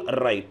all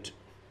right.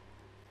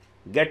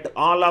 Get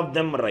all of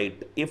them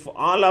right. If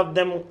all of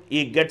them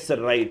he gets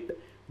right,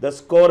 the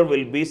score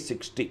will be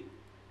 60.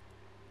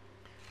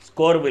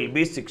 Score will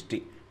be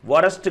 60.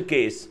 Worst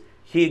case,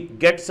 he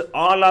gets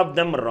all of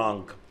them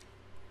wrong.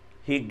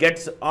 He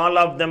gets all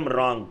of them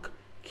wrong.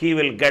 he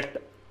will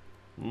get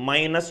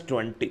minus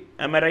 20.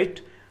 Am I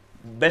right?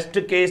 Best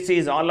case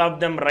is all of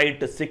them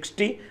right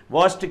 60.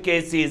 Worst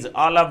case is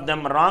all of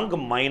them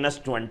wrong minus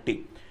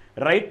 20.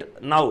 Right?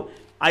 Now,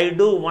 I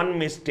do one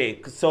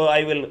mistake, so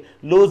I will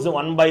lose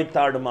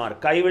 1/3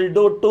 mark. I will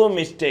do two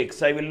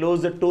mistakes, I will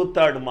lose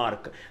 2/3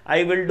 mark.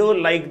 I will do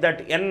like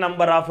that n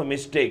number of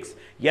mistakes,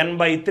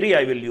 n/3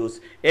 I will use.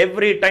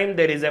 Every time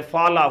there is a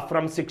fall off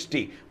from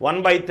 60,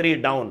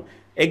 1/3 down,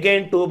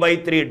 again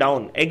 2/3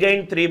 down,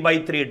 again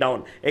 3/3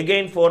 down,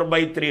 again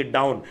 4/3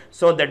 down.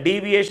 So the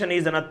deviation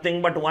is nothing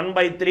but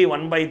 1/3,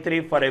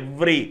 1/3 for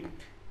every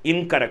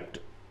incorrect.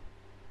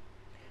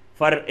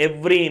 For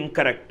every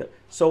incorrect.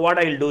 So what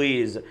I will do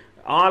is,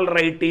 all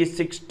right is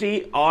 60,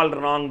 all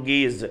wrong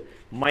is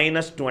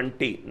minus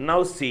 20.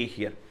 Now see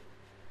here.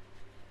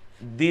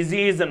 This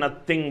is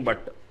nothing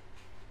but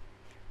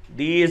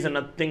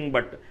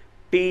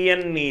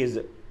Tn is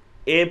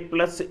a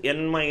plus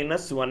n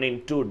minus 1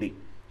 into d.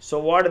 So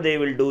what they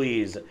will do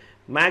is,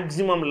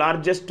 maximum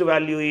largest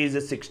value is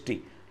 60,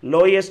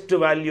 lowest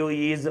value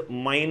is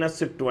minus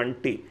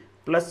 20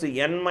 plus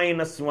n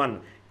minus 1.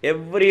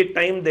 Every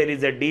time there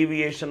is a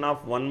deviation of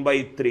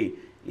 1/3.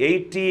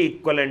 80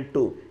 equivalent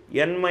to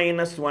n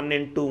minus 1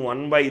 into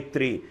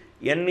 1/3.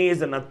 N is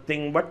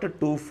nothing but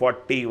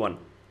 241.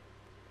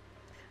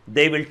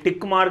 They will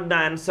tick mark the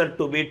answer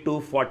to be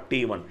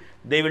 241.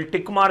 They will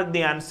tick mark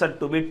the answer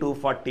to be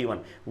 241.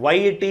 Why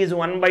it is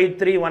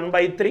 1/3,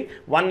 1/3?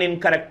 1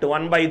 incorrect,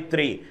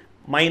 1/3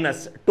 minus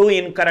 2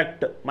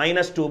 incorrect,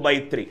 minus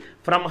 2/3.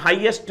 From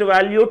highest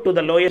value to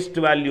the lowest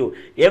value,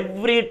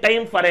 every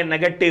time for a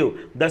negative,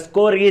 the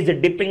score is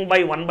dipping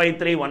by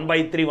 1/3,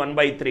 1/3,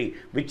 1/3,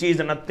 which is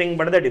nothing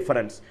but the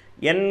difference.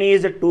 N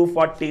is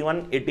 241,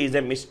 it is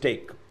a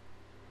mistake.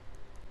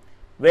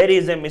 Where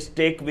is a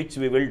mistake which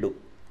we will do?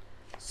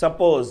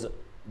 Suppose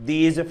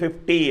these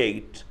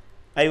 58,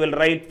 I will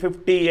write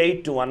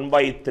 58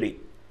 1/3,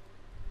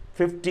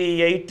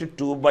 58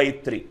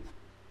 2/3,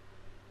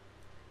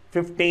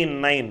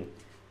 59,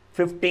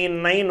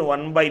 59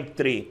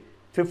 1/3,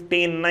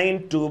 59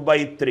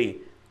 2/3,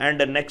 and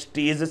next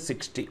is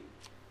 60,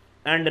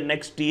 and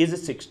next is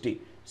 60.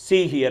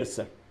 See here,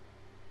 sir.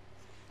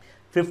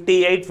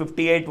 58,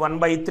 58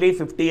 1/3,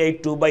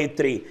 58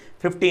 2/3,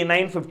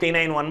 59,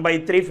 59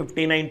 1/3,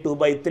 59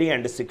 2/3,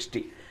 and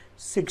 60.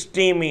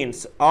 60 means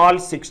all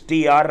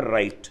 60 are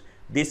right.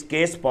 This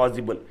case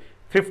possible.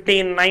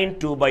 59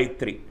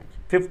 2/3,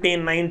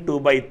 59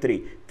 2/3,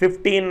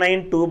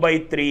 59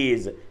 2/3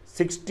 is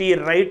 60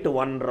 right,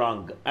 1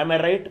 wrong. Am I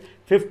right?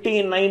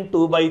 59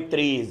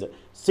 2/3 is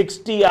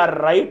 60 are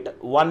right,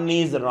 1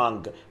 is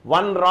wrong.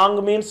 1 wrong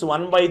means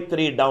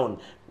 1/3 down.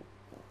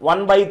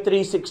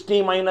 1/3,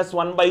 60 minus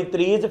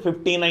 1/3 is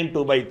 59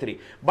 2/3.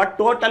 But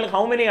total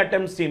how many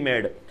attempts he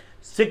made?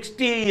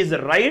 60 is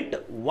right,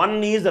 1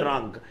 is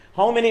wrong.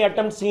 How many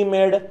attempts he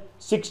made?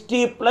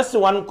 60 plus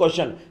 1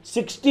 question.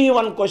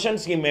 61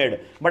 questions he made.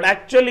 But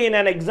actually in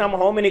an exam,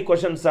 how many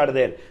questions are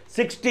there?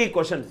 60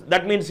 questions.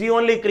 That means he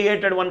only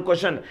created 1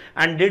 question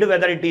and did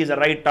whether it is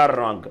right or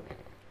wrong.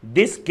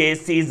 This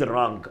case is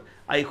wrong.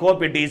 I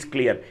hope it is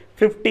clear.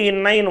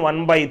 59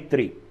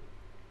 1/3.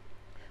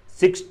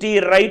 60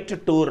 right,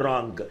 2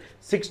 wrong.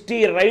 60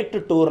 right,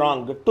 2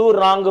 wrong. 2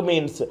 wrong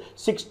means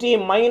 60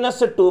 minus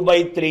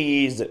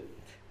 2/3 is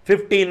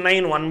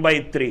 59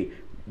 1/3.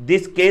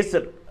 This case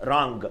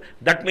wrong.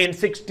 That means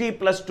 60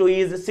 plus 2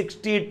 is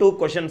 62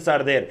 questions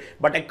are there.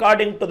 But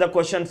according to the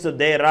questions,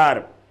 there are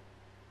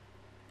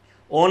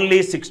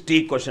only 60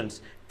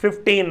 questions.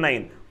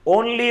 59.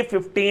 Only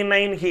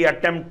 59 he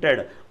attempted.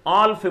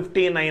 All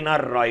 59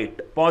 are right.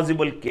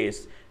 Possible case.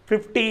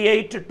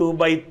 58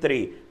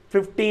 2/3.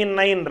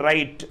 59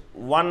 right,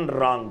 1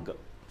 wrong.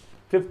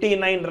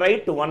 59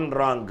 right, 1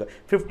 wrong.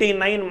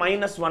 59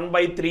 minus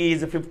 1/3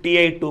 is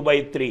 58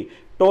 2/3.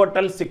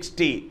 Total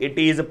 60. It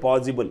is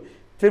possible.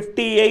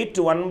 58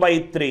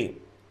 1/3.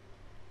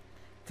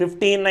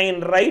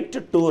 59 right,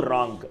 2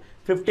 wrong.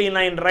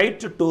 59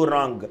 right, 2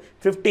 wrong.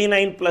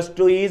 59 plus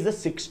 2 is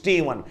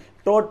 61.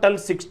 Total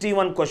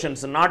 61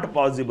 questions. Not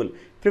possible.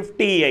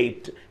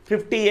 58.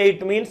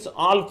 58 means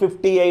all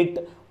 58.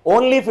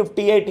 Only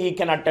 58 he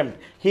can attempt.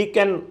 He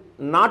can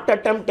not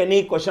attempt any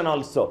question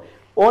also.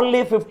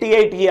 Only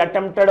 58 he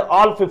attempted.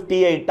 All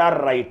 58 are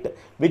right,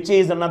 which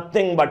is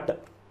nothing but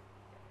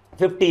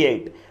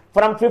 58.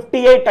 From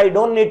 58 I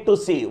don't need to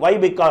see. Why?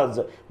 Because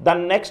the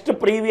next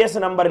previous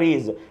number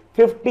is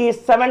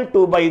 57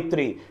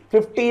 2/3.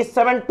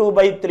 57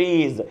 2/3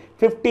 is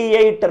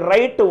 58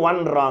 right,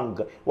 1 wrong.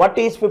 What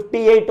is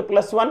 58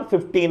 plus 1?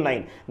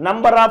 59.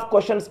 Number of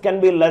questions can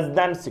be less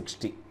than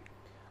 60.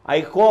 I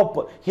hope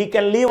he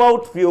can leave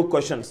out few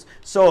questions.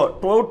 So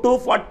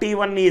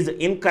 241 is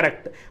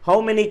incorrect. How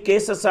many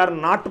cases are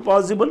not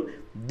possible?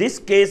 This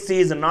case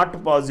is not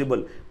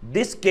possible.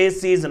 This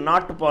case is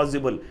not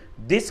possible.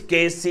 This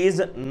case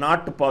is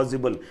not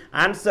possible.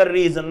 Answer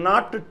is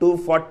not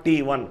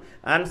 241.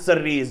 Answer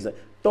is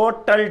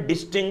total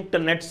distinct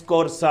net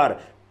scores are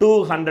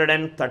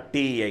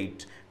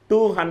 238.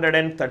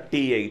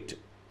 238.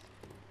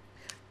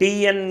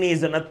 Tn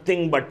is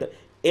nothing but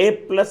a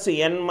plus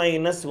n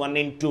minus 1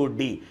 into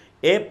d.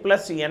 A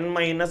plus n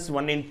minus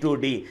 1 into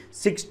d.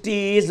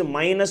 60 is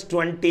minus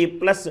 20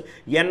 plus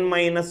n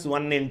minus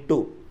 1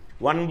 into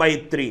 1 by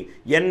 3.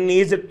 N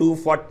is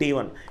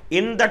 241.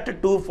 In that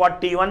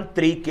 241,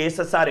 3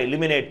 cases are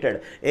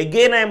eliminated.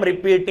 Again, I am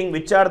repeating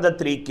which are the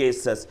 3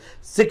 cases.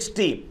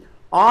 60.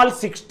 All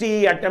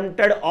 60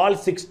 attempted, all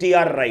 60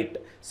 are right.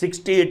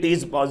 60 it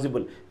is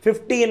possible.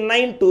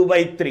 59, 2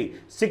 by 3.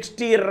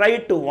 60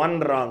 right, 1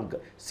 wrong.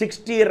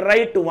 60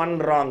 right, 1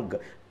 wrong.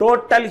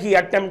 Total he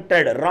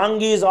attempted.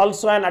 Wrong is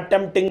also an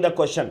attempting the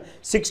question.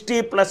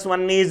 60 plus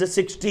 1 is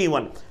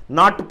 61.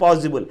 Not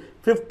possible.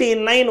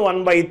 59,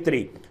 1 by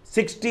 3.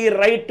 60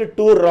 right,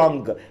 2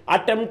 wrong.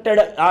 Attempted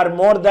are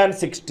more than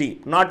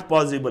 60. Not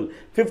possible.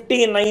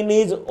 59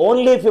 is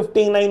only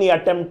 59 he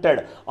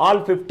attempted.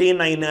 All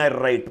 59 are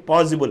right.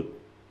 Possible.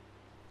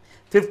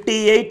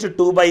 58,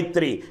 2 by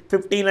 3.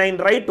 59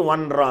 right,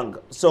 1 wrong.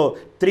 So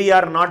 3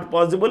 are not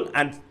possible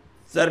and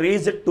answer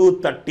is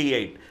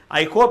 238.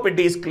 I hope it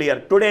is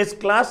clear. Today's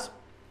class,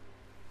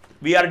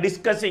 we are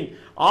discussing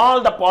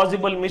all the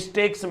possible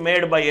mistakes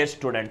made by a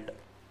student.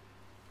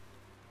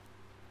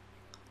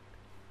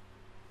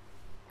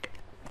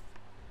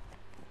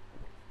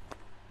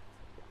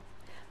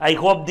 I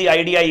hope the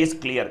idea is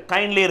clear.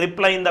 Kindly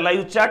reply in the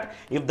live chat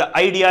if the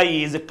idea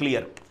is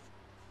clear.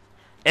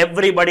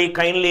 Everybody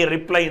kindly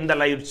reply in the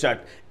live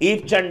chat.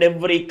 Each and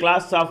every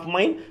class of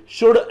mine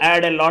should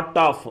add a lot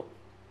of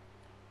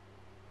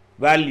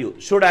value.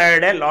 Should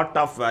add a lot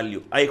of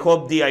value. I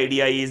hope the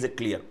idea is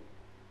clear.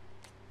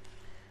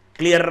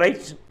 Clear,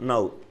 right?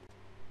 Now,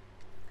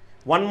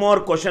 one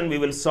more question we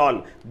will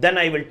solve. Then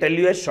I will tell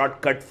you a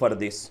shortcut for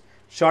this.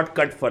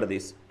 Shortcut for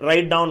this.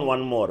 Write down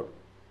one more.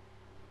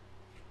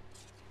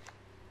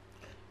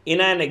 In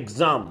an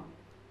exam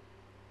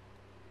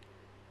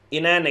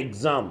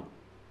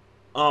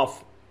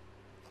of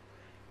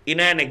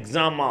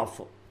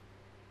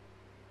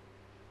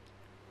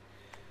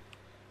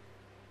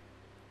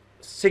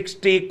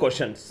 60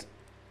 questions.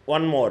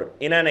 One more.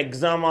 In an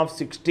exam of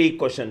 60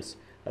 questions,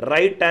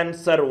 right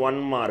answer 1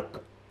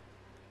 mark,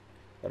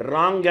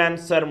 wrong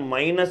answer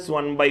minus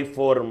 1 by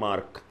 4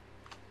 mark.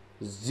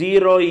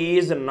 0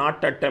 is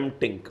not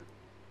attempting.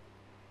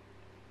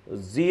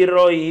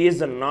 0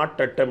 is not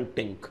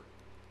attempting.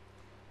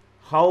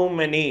 How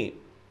many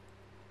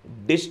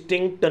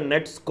distinct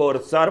net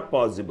scores are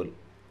possible?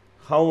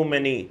 How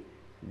many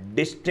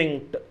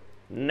distinct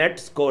net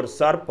scores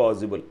are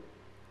possible?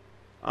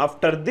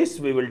 After this,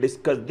 we will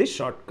discuss this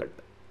shortcut.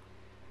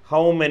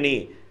 How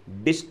many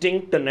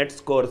distinct net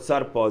scores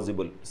are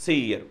possible?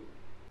 See here.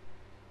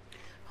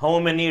 How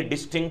many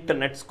distinct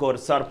net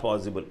scores are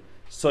possible?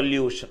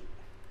 Solution.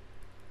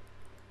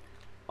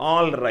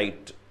 All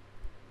right.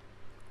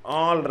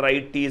 All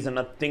right is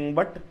nothing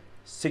but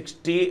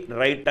 60,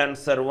 right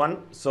answer 1,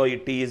 so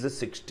it is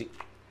 60.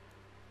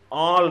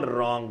 All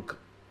wrong.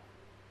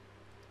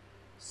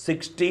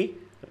 60,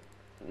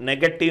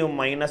 negative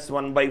minus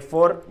 1 by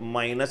 4,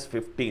 minus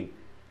 15.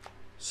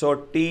 So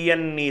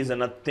Tn is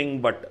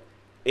nothing but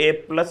a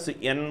plus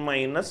n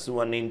minus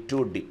 1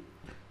 into d.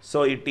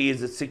 So it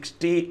is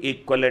 60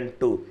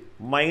 equivalent to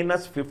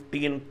minus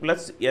 15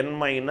 plus n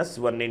minus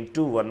 1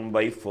 into 1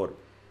 by 4.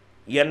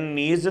 N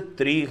is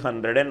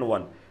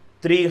 301.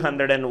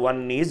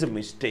 301 is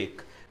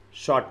mistake.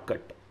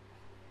 Shortcut.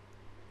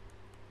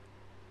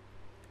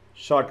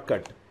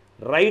 Shortcut.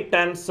 Right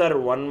answer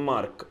 1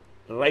 mark.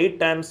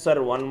 Right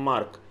answer 1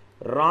 mark.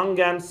 Wrong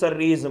answer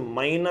is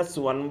minus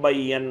 1 by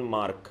n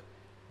mark.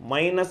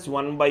 Minus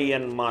 1 by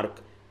n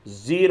mark.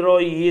 0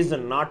 is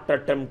not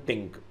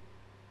attempting.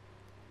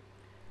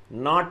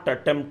 Not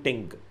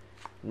attempting.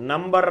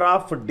 Number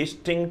of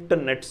distinct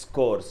net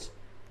scores.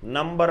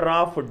 Number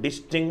of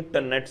distinct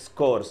net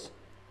scores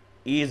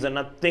is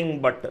nothing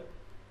but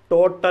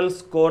total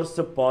scores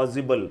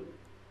possible.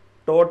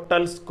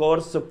 Total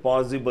scores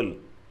possible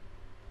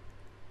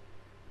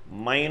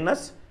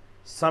minus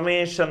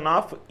summation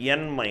of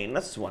n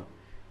minus 1.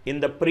 In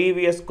the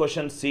previous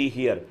question, see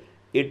here,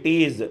 it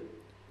is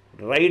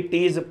right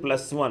is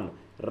plus 1,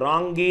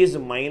 wrong is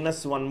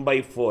minus 1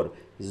 by 4.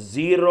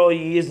 0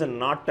 is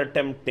not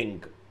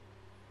attempting.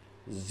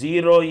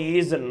 0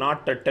 is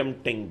not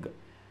attempting.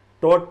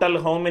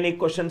 Total how many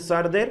questions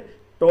are there?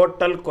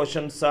 Total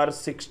questions are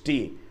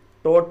 60.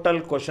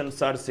 Total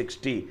questions are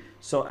 60.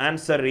 So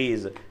answer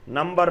is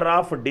number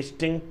of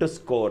distinct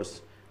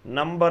scores.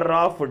 Number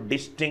of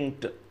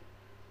distinct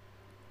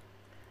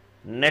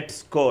net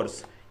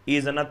scores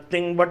is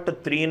nothing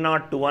but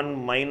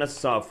 301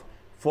 minus of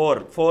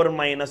 4. 4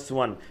 minus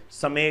 1.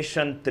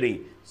 Summation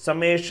 3.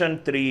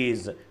 Summation 3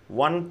 is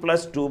 1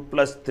 plus 2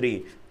 plus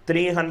 3.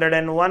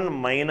 301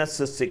 minus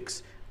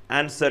 6.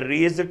 Answer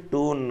is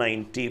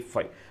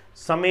 295.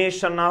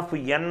 Summation of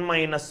n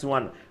minus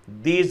 1.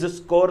 These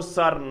scores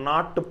are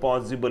not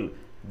possible.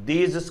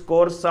 These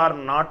scores are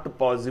not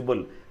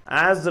possible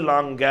as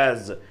long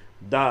as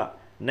the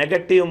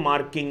negative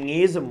marking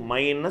is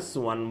minus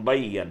 1 by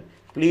n.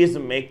 Please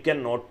make a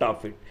note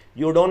of it.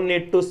 You don't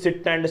need to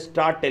sit and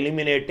start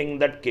eliminating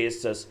that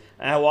cases.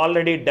 I have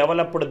already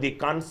developed the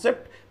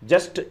concept.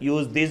 Just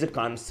use this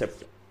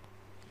concept.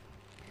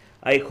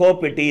 I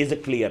hope it is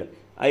clear.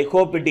 I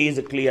hope it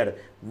is clear.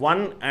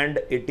 1 and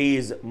it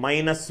is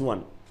minus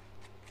 1.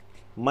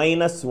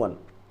 Minus 1.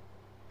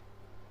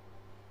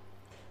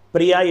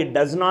 Priya, it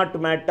does not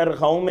matter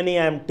how many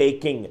I am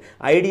taking.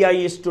 Idea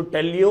is to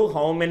tell you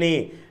how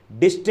many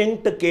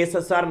distinct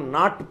cases are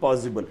not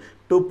possible.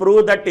 To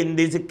prove that in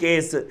this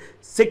case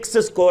 6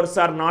 scores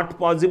are not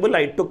possible,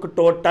 I took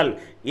total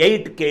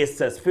 8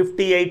 cases,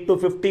 58 to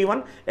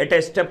 51 at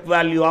a step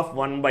value of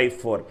 1 by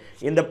 4.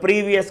 In the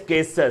previous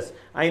cases,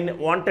 I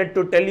wanted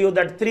to tell you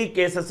that 3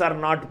 cases are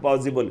not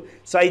possible.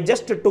 So I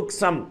just took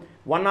some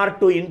 1 or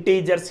 2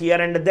 integers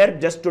here and there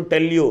just to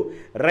tell you,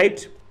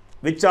 right,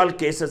 which all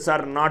cases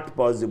are not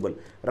possible.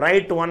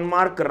 Right 1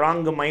 mark,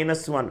 wrong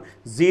minus 1.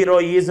 0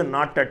 is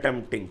not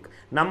attempting.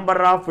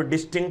 Number of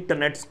distinct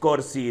net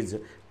scores is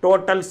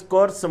total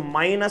scores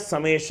minus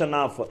summation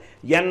of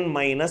n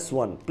minus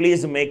 1.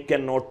 Please make a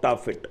note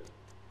of it.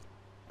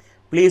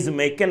 Please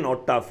make a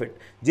note of it.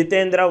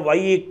 Jitendra, y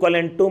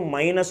equivalent to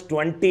minus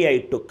 20 I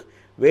took.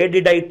 Where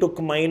did I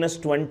took minus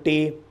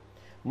 20?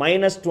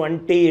 Minus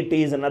 20, it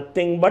is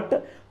nothing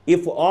but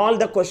if all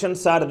the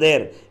questions are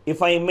there,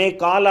 if I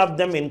make all of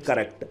them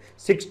incorrect,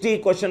 60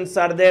 questions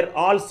are there,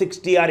 all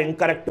 60 are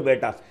incorrect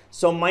beta.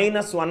 So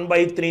minus 1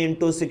 by 3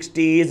 into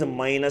 60 is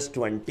minus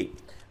 20.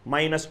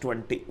 Minus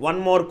 20. One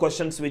more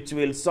questions which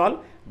we will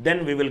solve,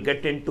 then we will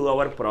get into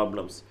our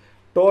problems.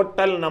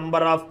 Total number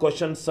of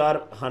questions are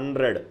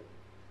 100.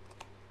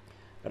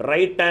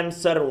 Right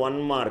answer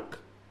 1 mark.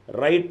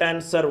 Right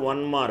answer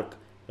 1 mark.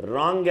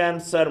 Wrong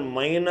answer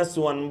minus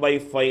 1 by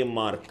 5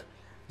 mark.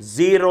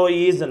 0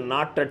 is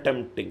not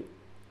attempting.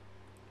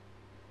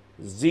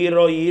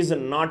 0 is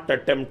not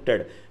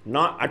attempted.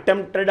 Not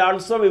attempted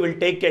also we will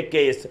take a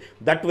case.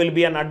 That will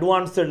be an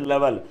advanced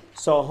level.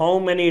 So how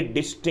many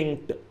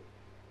distinct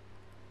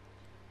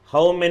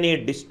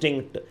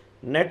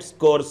net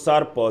scores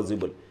are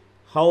possible?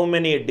 How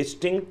many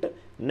distinct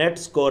net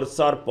scores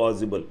are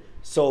possible?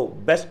 So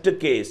best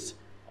case,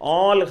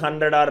 all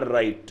 100 are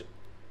right.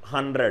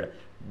 100.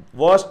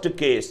 Worst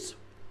case,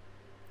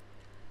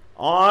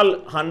 all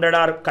 100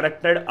 are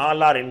corrected,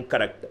 all are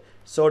incorrect.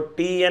 So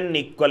Tn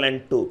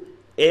equivalent to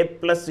a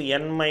plus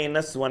n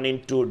minus 1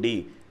 into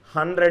d.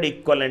 100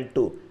 equivalent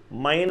to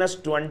minus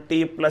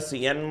 20 plus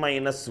n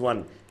minus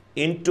 1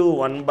 into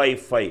 1 by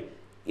 5.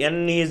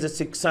 N is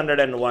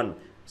 601.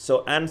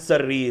 So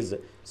answer is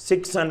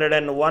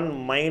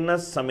 601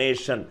 minus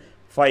summation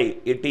 5.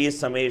 It is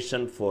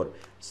summation 4.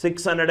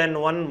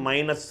 601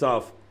 minus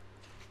of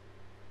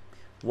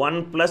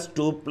 1 plus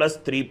 2 plus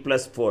 3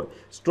 plus 4.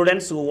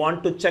 Students who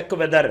want to check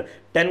whether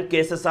 10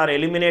 cases are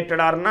eliminated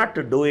or not,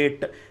 do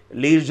it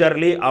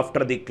leisurely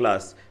after the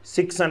class.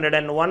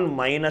 601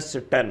 minus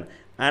 10.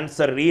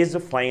 Answer is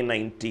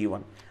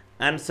 591.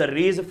 Answer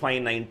is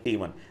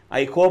 591.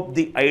 I hope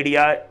the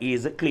idea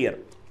is clear.